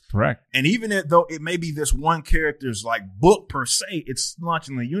universe. Correct. And even though it may be this one character's like book per se, it's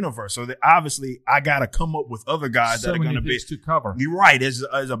launching the universe. So that obviously I got to come up with other guys that are going to be to cover. You're right. As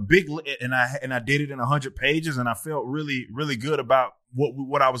a big, and I did it in 100 pages, and I felt really, really good about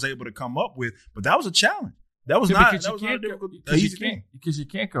what I was able to come up with. But that was a challenge. That was not a difficult, easy thing. Because you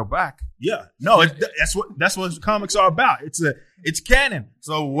can't go back. Yeah, no, that's what comics are about. It's canon.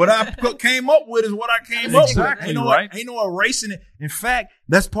 So what I came up with is what I came up with. Ain't no erasing it. In fact,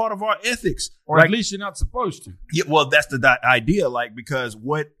 that's part of our ethics. Or at least you're not supposed to. Yeah, well, that's the idea. Like, because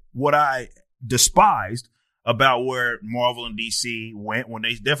what I despised about where Marvel and DC went when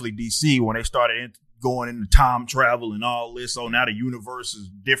they started going into time travel and all this. So now the universe is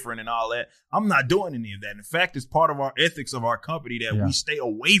different and all that. I'm not doing any of that. In fact, it's part of our ethics of our company that we stay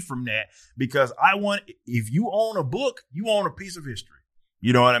away from that, because if you own a book, you own a piece of history.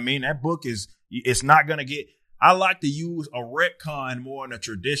 You know what I mean? That book it's not going to get, I like to use a retcon more in a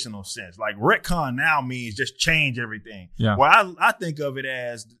traditional sense. Like, retcon now means just change everything. Yeah. Well, I think of it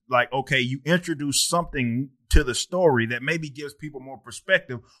as like, okay, you introduce something to the story that maybe gives people more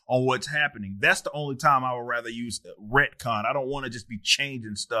perspective on what's happening. That's the only time I would rather use retcon. I don't want to just be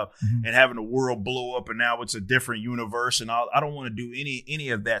changing stuff and having the world blow up and now it's a different universe and all. I don't want to do any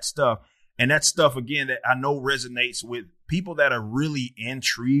of that stuff. And that stuff, again, that I know resonates with people that are really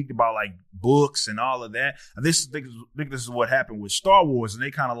intrigued about like books and all of that. I think this is what happened with Star Wars, and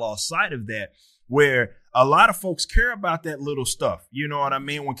they kind of lost sight of that, where a lot of folks care about that little stuff. You know what I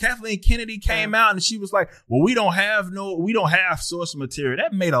mean? When Kathleen Kennedy came out and she was like, well, we don't have source material.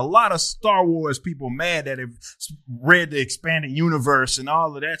 That made a lot of Star Wars people mad that have read the expanded universe and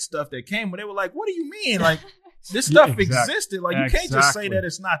all of that stuff that came. But they were like, what do you mean? Like, this stuff existed. Like, you can't just say that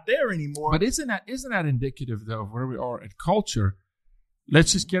it's not there anymore. But isn't that indicative, though, of where we are at culture?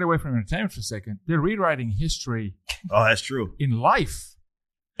 Let's just get away from entertainment for a second. They're rewriting history. Oh, that's true. In life.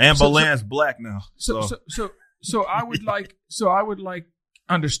 And Bolan's black now. So I would like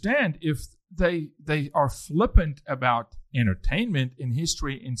understand if they are flippant about entertainment in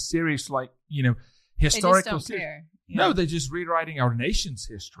history in series like, historical. They just don't care. No, they're just rewriting our nation's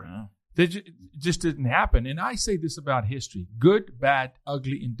history. Yeah. They just didn't happen. And I say this about history: good, bad,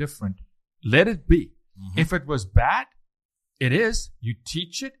 ugly, indifferent. Let it be. Mm-hmm. If it was bad, it is. You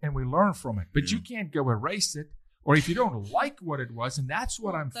teach it and we learn from it. But you can't go erase it. Or if you don't like what it was, and that's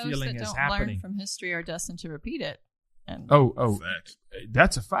what I'm feeling is happening. Those that don't learn from history are destined to repeat it. And fact.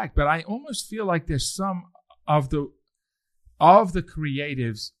 That's a fact. But I almost feel like there's some of the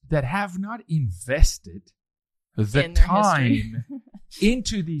creatives that have not invested the time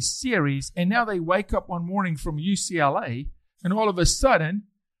into these series, and now they wake up one morning from UCLA, and all of a sudden,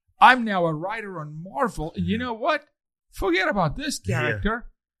 I'm now a writer on Marvel, and you know what? Forget about this character. Yeah.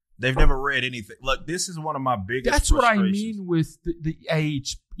 They've never read anything. Look, this is one of my biggest That's what I mean with the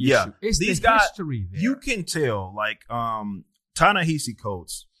age issue. Yeah. It's these the guys, history there. You can tell, like, Ta-Nehisi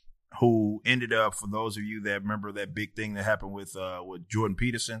Coates, who ended up, for those of you that remember that big thing that happened with Jordan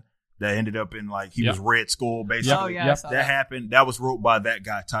Peterson, that ended up in, like, he was Red Skull, basically. Oh, yeah, that happened. That was wrote by that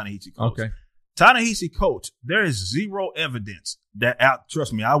guy, Ta-Nehisi Coates. Okay. Ta-Nehisi Coates, there is zero evidence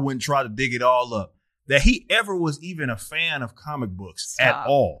trust me, I wouldn't try to dig it all up, that he ever was even a fan of comic books at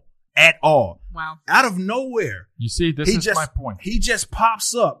all. At all. Wow. Out of nowhere. You see, this is my point. He just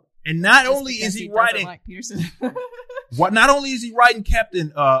pops up. And not only is he writing like Peterson. not only is he writing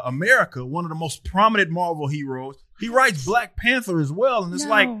Captain America, one of the most prominent Marvel heroes, he writes Black Panther as well. And it's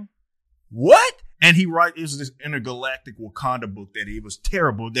like, what? And he writes this intergalactic Wakanda book that he was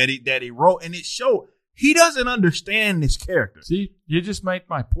terrible, that he wrote, and it showed He doesn't understand this character. See, you just made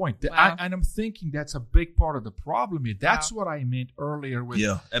my point. Wow. And I'm thinking that's a big part of the problem here. That's what I meant earlier with.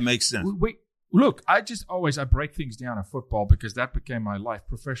 Yeah, that makes sense. Look, I break things down in football because that became my life,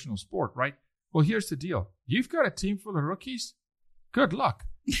 professional sport, right? Well, here's the deal. You've got a team full of rookies. Good luck.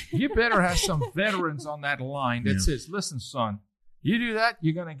 You better have some veterans on that line that says, listen, son, you do that,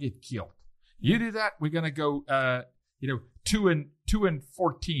 you're going to get killed. You do that, we're going to go,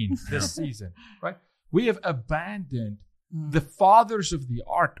 2-14 this season, right? We have abandoned the fathers of the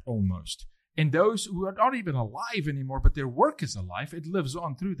art almost. And those who are not even alive anymore, but their work is alive. It lives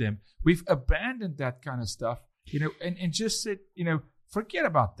on through them. We've abandoned that kind of stuff, and just said, forget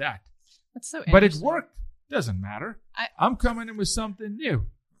about that. That's so But it interesting. worked. Doesn't matter. I'm coming in with something new.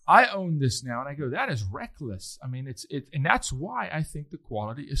 I own this now. And I go, that is reckless. I mean, and that's why I think the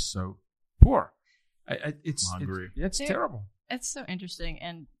quality is so poor. I agree. It's terrible. It's so interesting.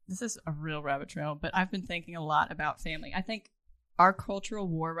 And this is a real rabbit trail, but I've been thinking a lot about family. I think our cultural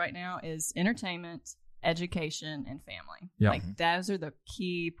war right now is entertainment, education, and family. Yeah. Like those are the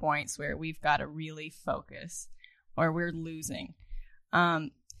key points where we've got to really focus or we're losing.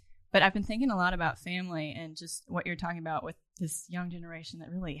 But I've been thinking a lot about family and just what you're talking about with this young generation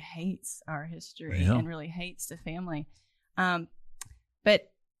that really hates our history and really hates the family.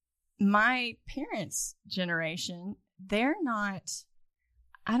 But my parents' generation, they're not,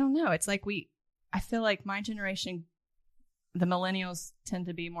 I don't know. It's like I feel like my generation, the millennials tend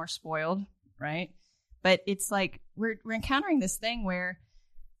to be more spoiled, right? But it's like we're encountering this thing where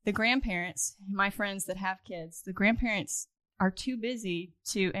the grandparents, my friends that have kids, the grandparents are too busy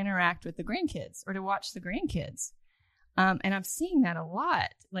to interact with the grandkids or to watch the grandkids. And I'm seeing that a lot,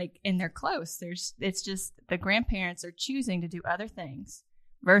 and they're close. It's just the grandparents are choosing to do other things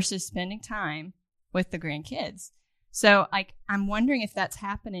versus spending time with the grandkids. So I'm wondering if that's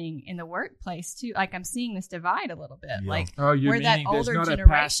happening in the workplace too. I'm seeing this divide a little bit. Yeah. You're where that meaning there's older not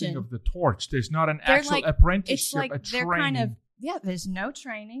generation, a passing of the torch. There's not an actual apprenticeship, a they're training. kind of, there's no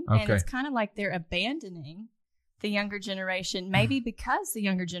training. Okay. And it's kind of like they're abandoning the younger generation, maybe because the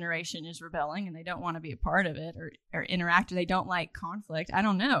younger generation is rebelling and they don't want to be a part of it or interact, or they don't like conflict. I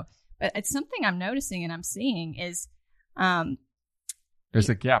don't know. But it's something I'm noticing and I'm seeing is There's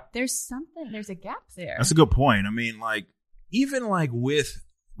a gap. There's a gap there. That's a good point. I mean, even with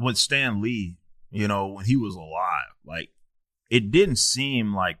Stan Lee, when he was alive, it didn't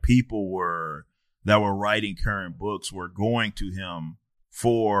seem like people that were writing current books were going to him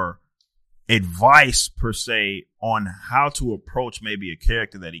for advice per se on how to approach maybe a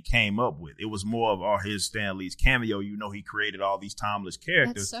character that he came up with. It was more of his Stan Lee's cameo. He created all these timeless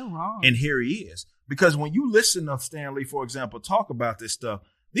characters. That's so wrong. And here he is. Because when you listen to Stan Lee, for example, talk about this stuff,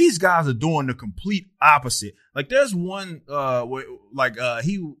 these guys are doing the complete opposite. There's one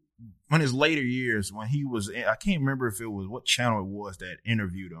in his later years when he was, I can't remember if it was what channel it was that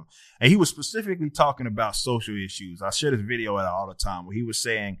interviewed him, and he was specifically talking about social issues. I share this video out all the time where he was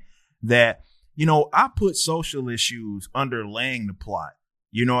saying that, I put social issues underlaying the plot.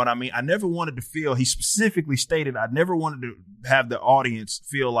 You know what I mean? I never wanted to feel, he specifically stated, I never wanted to have the audience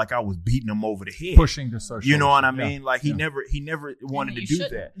feel like I was beating them over the head. Pushing the social. You know what I mean? Yeah. He never wanted to do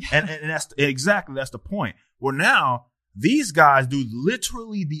shouldn't. that. And that's the point. Well, now these guys do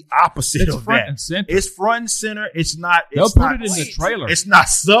literally the opposite It's of front that. and center. It's front and center. They'll put it in the trailer. It's not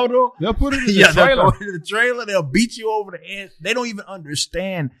subtle. They'll put it in the They'll trailer. put it in the trailer. They'll beat you over the head. They don't even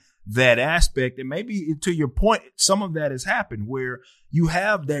understand that aspect. And maybe to your point, some of that has happened where you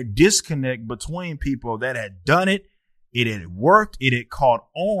have that disconnect between people that had done it had worked, it had caught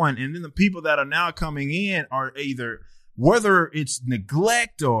on, and then the people that are now coming in are either, whether it's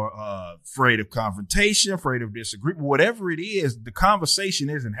neglect or afraid of confrontation, afraid of disagreement, whatever it is, the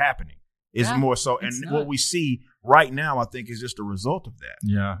conversation isn't happening. It's more so. And what we see right now, I think, is just a result of that.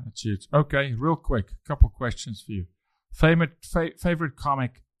 Yeah, it's huge. Okay, real quick, a couple questions for you. Favorite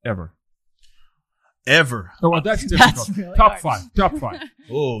comic ever? Ever. Oh, well, that's difficult. That's really Top hard. five.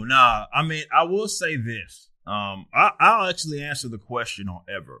 Oh, nah. I mean, I will say this. I'll actually answer the question on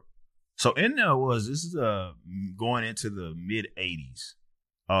ever. So this is going into the mid 80s.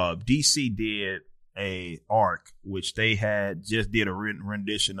 DC did a arc, which they had just did a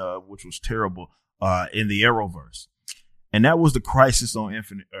rendition of, which was terrible, in the Arrowverse. And that was the Crisis on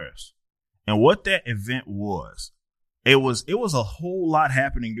Infinite Earths. And what that event was, it was a whole lot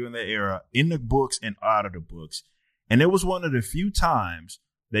happening during that era in the books and out of the books. And it was one of the few times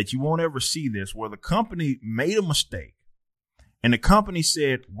that you won't ever see this where the company made a mistake and the company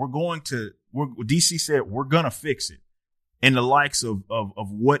said, DC said, we're going to fix it in the likes of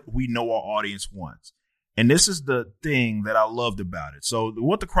what we know our audience wants. And this is the thing that I loved about it. So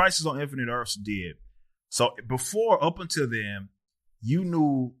what the Crisis on Infinite Earths did So before, up until then, you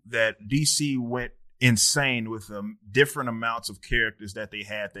knew that DC went insane with different amounts of characters that they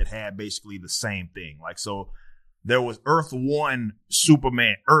had that had basically the same thing. Like, so there was Earth 1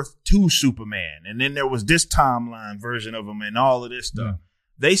 Superman, Earth 2 Superman, and then there was this timeline version of them and all of this stuff. Yeah.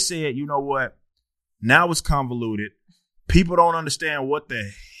 They said, you know what? Now it's convoluted. People don't understand what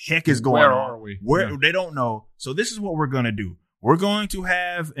the heck is going on. Where are we? They don't know. So this is what we're going to do. We're going to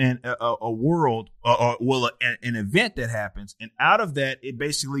have a world, an event that happens, and out of that, it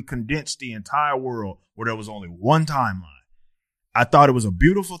basically condensed the entire world where there was only one timeline. I thought it was a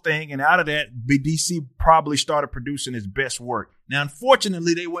beautiful thing, and out of that, DC probably started producing its best work. Now,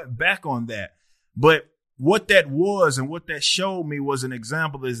 unfortunately, they went back on that, but what that was and what that showed me was an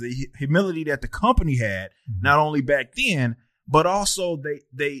example is the humility that the company had, not only back then, but also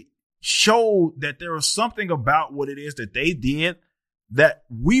they showed that there was something about what it is that they did that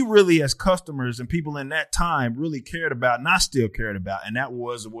we really as customers and people in that time really cared about, and I still cared about. And that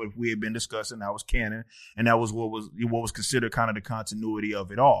was what we had been discussing. That was canon. And that was what was considered kind of the continuity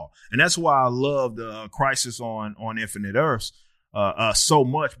of it all. And that's why I love the Crisis on Infinite Earths so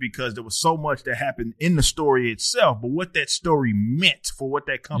much, because there was so much that happened in the story itself, but what that story meant for what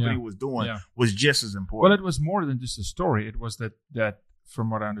that company was doing was just as important. Well, it was more than just a story. It was that from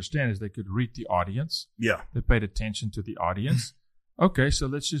what I understand is they could read the audience. Yeah. They paid attention to the audience. Okay, so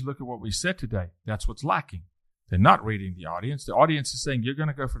let's just look at what we said today. That's what's lacking. They're not reading the audience. The audience is saying you're going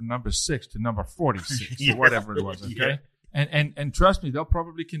to go from number 6 to number 46 or whatever it was, okay? And trust me, they'll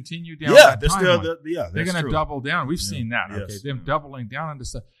probably continue down that timeline. They're going to double down. We've seen that, okay? Them doubling down on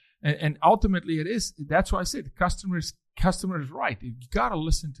this stuff. And ultimately it is, that's why I say the customer is right. You got to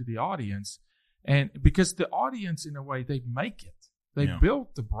listen to the audience, and because the audience, in a way, they make it. They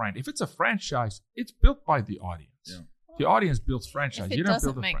build the brand. If it's a franchise, it's built by the audience. Yeah. The audience builds franchise. If it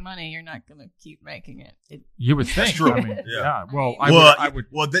doesn't make money, you're not going to keep making it. You would think. That's true. I mean, Well, I would.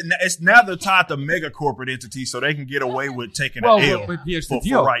 Well, it's now they're tied to mega corporate entities, so they can get away with taking an L. But here's the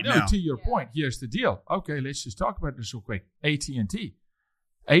deal. Right now. To your point, here's the deal. Okay, let's just talk about this real quick. AT&T.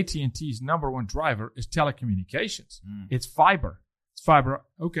 AT&T's number one driver is telecommunications. It's fiber.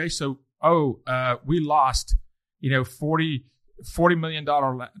 Okay, so we lost, $40 million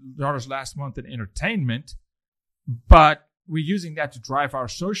last month in entertainment, but we're using that to drive our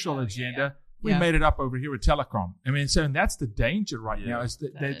social agenda. We made it up over here with telecom. I mean, so that's the danger right now. Is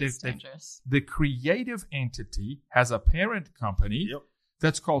the creative entity has a parent company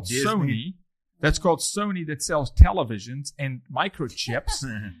that's called Disney. Sony. That's called Sony, that sells televisions and microchips.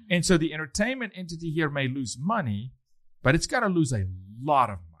 And so the entertainment entity here may lose money, but it's got to lose a lot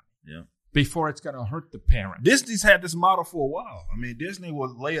of money before it's going to hurt the parent. Disney's had this model for a while. I mean, Disney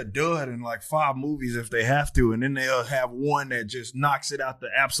will lay a dud in like 5 movies if they have to, and then they'll have one that just knocks it out the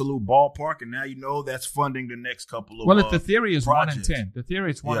absolute ballpark, and now that's funding the next couple of the theory is projects. 1 in 10. The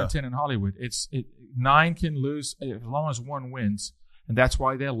theory is 1 in 10 in Hollywood. 9 can lose as long as 1 wins, and that's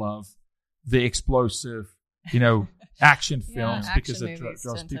why they love the explosive, action films, because it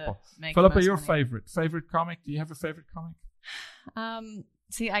draws people. Philippa, your favorite comic? Do you have a favorite comic?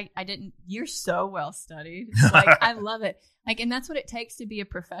 See, I didn't. You're so well studied. Like, I love it. Like, and that's what it takes to be a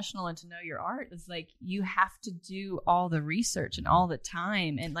professional and to know your art. Is like you have to do all the research and all the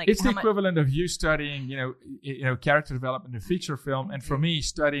time, and like it's the equivalent of you studying, character development in feature film, and for me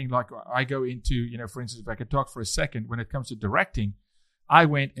studying, like I go into, for instance, if I could talk for a second, when it comes to directing, I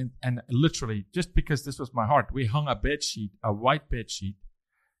went and literally, just because this was my heart, we hung a white bed sheet,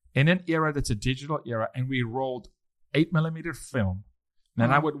 in an era that's a digital era, and we rolled 8mm film.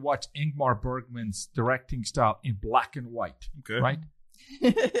 And I would watch Ingmar Bergman's directing style in black and white, right?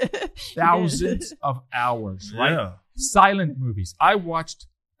 Thousands of hours, right? Yeah. Silent movies. I watched,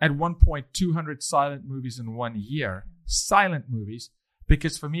 at one point, 200 silent movies in 1 year. Silent movies,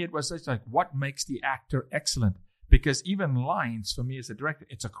 because for me it was such like, what makes the actor excellent? Because even lines, for me as a director,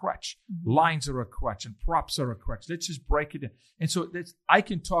 it's a crutch. Lines are a crutch and props are a crutch. Let's just break it in. And so I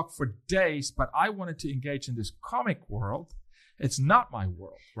can talk for days, but I wanted to engage in this comic world. It's not my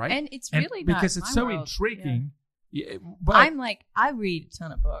world, right? And it's really not because it's so world. Intriguing. Yeah. But I'm like, I read a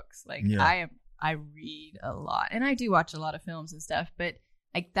ton of books. Like I read a lot, and I do watch a lot of films and stuff. But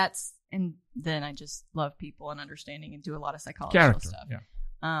like and then I just love people and understanding and do a lot of psychological stuff.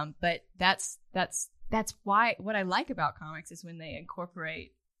 Yeah. But that's why what I like about comics is when they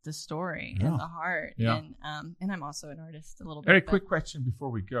incorporate the story and the heart. Yeah. And I'm also an artist a little bit. Very quick question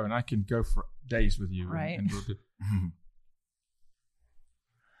before we go, and I can go for days with you. Right. And we'll do.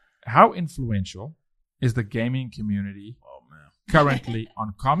 How influential is the gaming community currently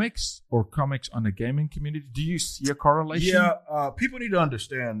on comics or comics on the gaming community? Do you see a correlation? Yeah, people need to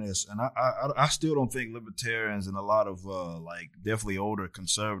understand this, and I still don't think libertarians and a lot of definitely older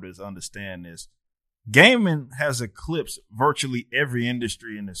conservatives understand this. Gaming has eclipsed virtually every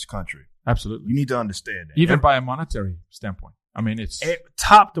industry in this country. Absolutely. You need to understand that. Even by a monetary standpoint. I mean, it's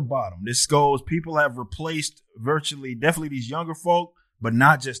top to bottom. This goes, people have replaced definitely these younger folk, but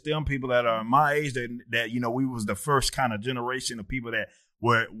not just them, people that are my age that we was the first kind of generation of people that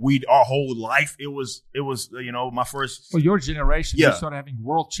where our whole life, it was my first. Well, your generation, yeah. You started having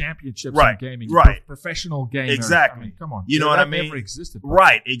world championships right. in gaming. Right. Professional gamers. Exactly. I mean, come on. You know what I mean? Never existed.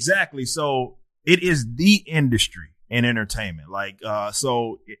 Right. Exactly. So it is the industry in entertainment.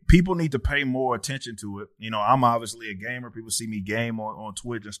 So people need to pay more attention to it. I'm obviously a gamer. People see me game on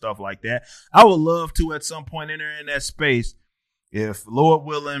Twitch and stuff like that. I would love to at some point enter in that space. If Lord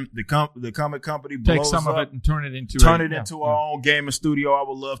willing, the comic company blows take some up, of it and turn it into our own gaming studio, I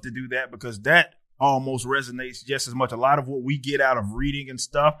would love to do that because that almost resonates just as much. A lot of what we get out of reading and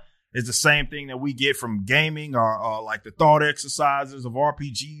stuff is the same thing that we get from gaming or like the thought exercises of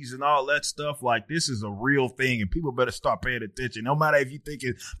RPGs and all that stuff. Like, this is a real thing, and people better start paying attention. No matter if you think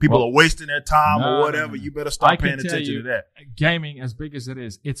people are wasting their time or whatever, you better start paying attention to that. Gaming, as big as it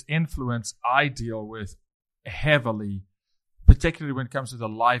is, its influence I deal with heavily, particularly when it comes to the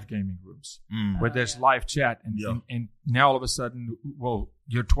live gaming rooms, where there's live chat. And now all of a sudden,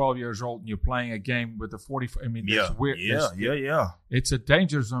 you're 12 years old and you're playing a game with a 40. I mean, weird. It's a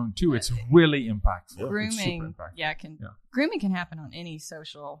danger zone too. It's really impactful. Grooming, grooming can happen on any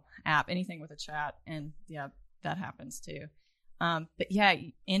social app, anything with a chat, and that happens too. But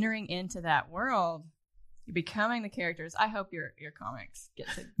entering into that world, you're becoming the characters. I hope your comics get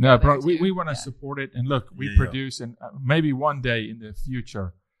to. No, bro, we want to support it, and look, we produce, and maybe one day in the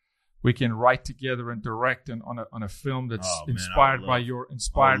future, we can write together and direct on a film that's inspired by your.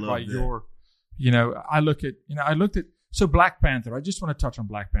 I looked at Black Panther. I just want to touch on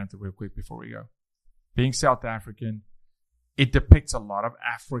Black Panther real quick before we go. Being South African, it depicts a lot of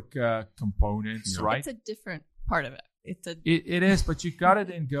Africa components, right? It's a different part of it. It is, but you got to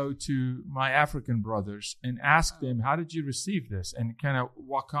then go to my African brothers and ask them, how did you receive this? And kind of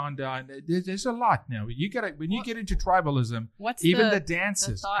Wakanda, and there's a lot now. You when you get into tribalism, even the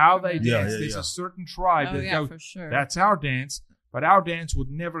dances, how they dance. There's a certain tribe that go, for sure. That's our dance, but our dance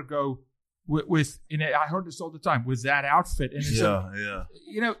would never go with I heard this all the time, with that outfit. And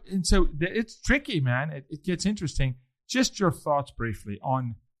and so it's tricky, man. It gets interesting. Just your thoughts briefly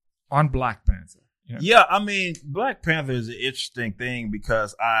on Black Panther. Yeah, I mean, Black Panther is an interesting thing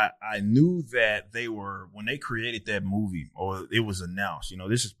because I knew that they were, when they created that movie, or it was announced,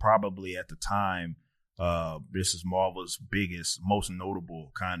 this is probably at the time, this is Marvel's biggest, most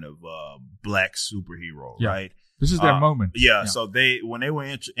notable kind of black superhero, right? This is their moment. Yeah, so when they were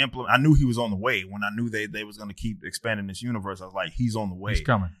I knew he was on the way. When I knew they was going to keep expanding this universe, I was like, he's on the way. He's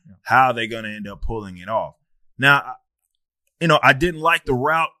coming. Yeah. How are they going to end up pulling it off? Now, I didn't like the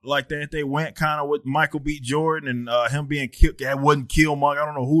route like that they went kind of with Michael B. Jordan and him being killed. That wasn't Killmonger. I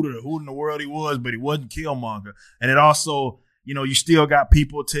don't know who in the world he was, but he wasn't Killmonger. And it also, you still got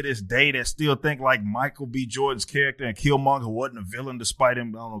people to this day that still think like Michael B. Jordan's character and Killmonger wasn't a villain despite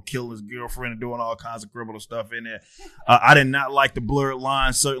him, killing his girlfriend and doing all kinds of criminal stuff in there. I did not like the blurred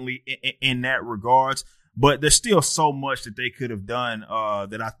line, certainly in that regards. But there's still so much that they could have done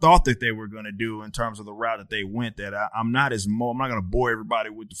that I thought that they were going to do in terms of the route that they went. That I'm not going to bore everybody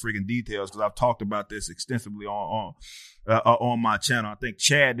with the freaking details because I've talked about this extensively on my channel. I think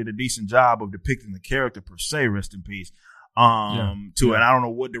Chad did a decent job of depicting the character per se. Rest in peace. And I don't know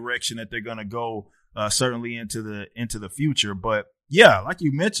what direction that they're going to go. Certainly into the future, but like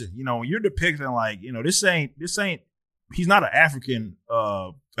you mentioned, when you're depicting like this ain't he's not an African.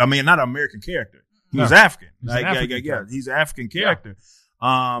 Not an American character. He was African. He's an African character.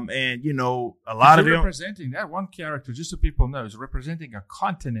 And a lot of them representing that one character, just so people know, is representing a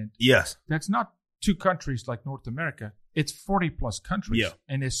continent. Yes. That's not two countries like North America. It's 40 plus countries. Yeah.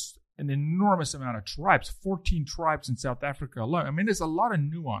 And it's an enormous amount of tribes, 14 tribes in South Africa alone. I mean, there's a lot of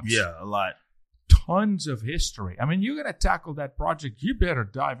nuance. Yeah, a lot. Tons of history. I mean, you're going to tackle that project, you better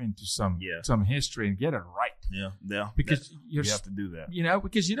dive into some history and get it right. Yeah. Because you have to do that.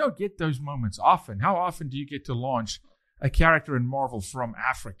 Because you don't get those moments often. How often do you get to launch a character in Marvel from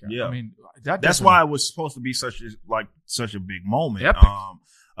Africa? Yeah. I mean, that's why it was supposed to be such a big moment.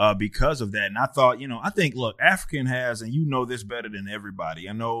 Because of that. And I thought, look, African has, and this better than everybody.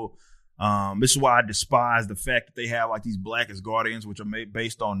 I know. This is why I despise the fact that they have like these Black as Guardians, which are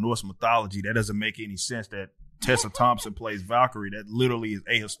based on Norse mythology. That doesn't make any sense that Tessa Thompson plays Valkyrie. That literally is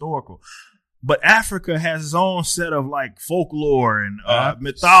ahistorical. But Africa has its own set of like folklore and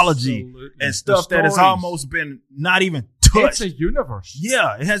mythology and stuff that has almost been not even touched. It's a universe.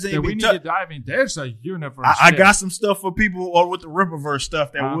 Yeah, it hasn't even we been need touched. to dive in. There's a universe. I got some stuff for people or with the Rippaverse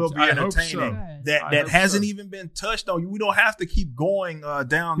stuff that will be entertaining. That hasn't even been touched on. We don't have to keep going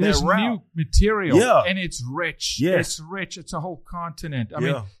down There's that route. new material. Yeah. And it's rich. Yes. It's rich. It's a whole continent. I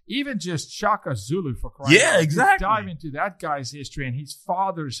Yeah. mean, even just Shaka Zulu for crying out. Yeah, exactly. You dive into that guy's history and his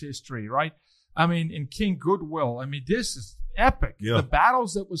father's history, right? I mean, in King Goodwill, I mean, this is epic. Yeah. The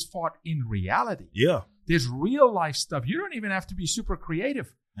battles that was fought in reality. Yeah. There's real life stuff. You don't even have to be super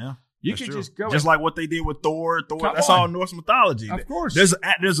creative. Yeah. You That's can true. just go. Just like what they did with Thor. Come That's on. all Norse mythology. Of course. There's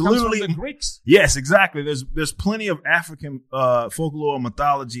Comes literally from the Greeks. Yes, exactly. There's plenty of African folklore and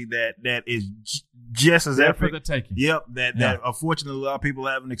mythology that is just as There for epic. the taking. Yep, that unfortunately a lot of people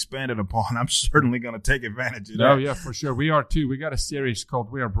haven't expanded upon. I'm certainly going to take advantage of that. Oh yeah, for sure. We are too. We got a series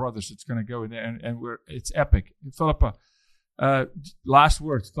called We Are Brothers. It's going to go in there, and it's epic. Philippa, last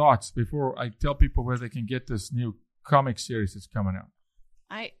words, thoughts before I tell people where they can get this new comic series that's coming out.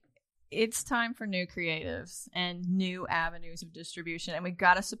 It's time for new creatives and new avenues of distribution, and we've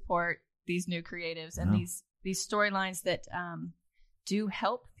got to support these new creatives and these storylines that do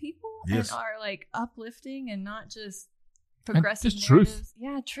help people and are like uplifting and not just progressive just narratives.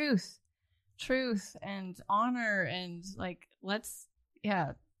 truth. Yeah, truth and honor and like let's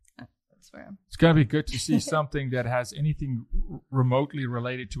swear. It's going to be good to see something that has anything remotely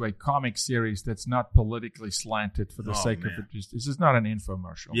related to a comic series that's not politically slanted for the sake of it. This is not an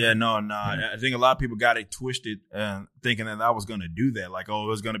infomercial. Yeah, no. I think a lot of people got it twisted thinking that I was going to do that. Like, it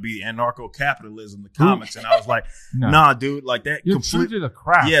was going to be anarcho-capitalism, the comics. And I was like, nah, dude, like that. You're true to the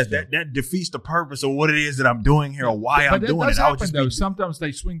craft. Yes, that defeats the purpose of what it is that I'm doing here or why I'm doing it. Happen, though. Sometimes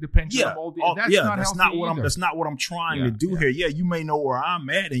they swing the pendulum. That's not what I'm trying to do here. Yeah, you may know where I'm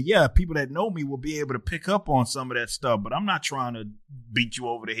at. And yeah, people that know me will be able to pick up on some of that stuff, but I'm not trying to beat you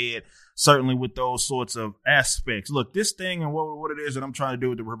over the head, certainly with those sorts of aspects. Look, this thing and what it is that I'm trying to do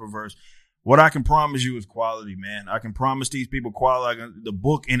with the Rippaverse, what I can promise you is quality, man. I can promise these people quality. The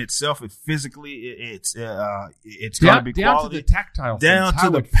book in itself, it's it's going to be down quality. to the tactile, down things, to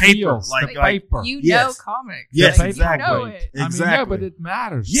the paper, the paper. Know comics. Yes, like, exactly. You know it. Exactly. I mean, but it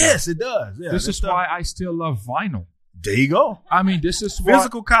matters. Yes, it does. Yeah, this is why I still love vinyl. There you go. I mean, this is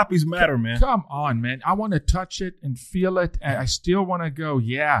physical copies matter, man. Come on, man. I want to touch it and feel it. And I still want to go,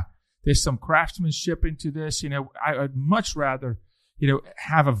 there's some craftsmanship into this. You know, I'd much rather,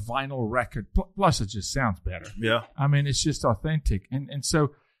 have a vinyl record. Plus, it just sounds better. Yeah. I mean, it's just authentic. And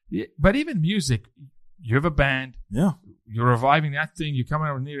so, but even music, you have a band. Yeah. You're reviving that thing. You come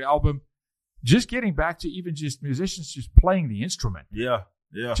out with a new album. Just getting back to even just musicians just playing the instrument. Yeah.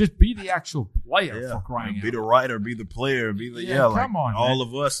 Yeah. Just be the actual player for crying out. Be the writer, be the player, be the come on, all man.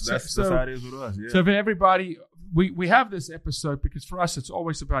 of us. That's how it is with us. Yeah. So for everybody, we have this episode because for us it's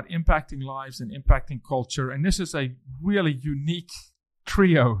always about impacting lives and impacting culture, and this is a really unique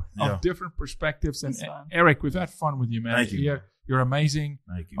trio of different perspectives. And Eric, we've had fun with you, man. Thank you. You're amazing.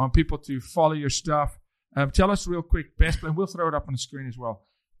 Thank you. I want people to follow your stuff. Tell us real quick, best, and we'll throw it up on the screen as well.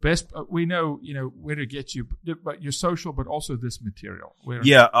 Best, we know, where to get you, but your social, but also this material.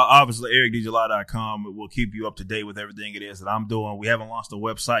 Obviously, ericdjuly.com will keep you up to date with everything it is that I'm doing. We haven't launched a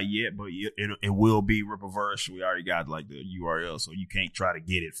website yet, but it will be Rippaverse. We already got like the URL, so you can't try to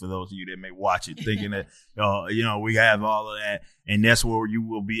get it. For those of you that may watch it thinking that, we have all of that, and that's where you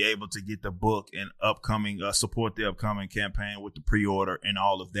will be able to get the book and support the upcoming campaign with the pre-order and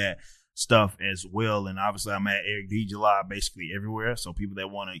all of that stuff as well. And obviously I'm at Eric D. July basically everywhere, so people that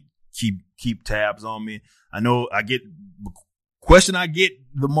want to keep tabs on me. I know question I get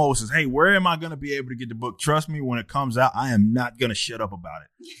the most is, hey, where am I going to be able to get the book? Trust me, when it comes out, I am not going to shut up about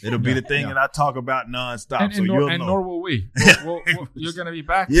it. It'll be the thing that I talk about nonstop. Nor will we. You're going to be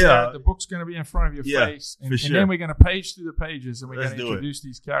back Yeah. there. The book's going to be in front of your face. And then we're going to page through the pages and we're going to introduce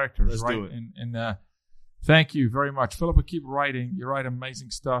these characters. Let's right? do it. And thank you very much. Philippa, keep writing. You write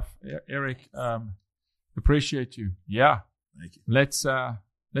amazing stuff. Eric, appreciate you. Yeah. Thank you. Let's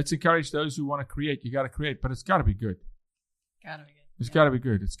encourage those who want to create. You got to create, but it's got to be good. Gotta be good. It's got to be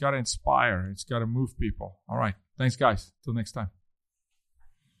good. It's got to inspire. It's got to move people. All right. Thanks, guys. Till next time.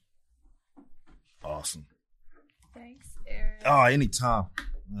 Awesome. Thanks, Eric. Oh, anytime.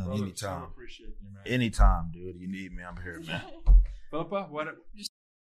 Brother, Anytime. So appreciate you, man. Anytime, dude. You need me, I'm here, man. Philippa, what?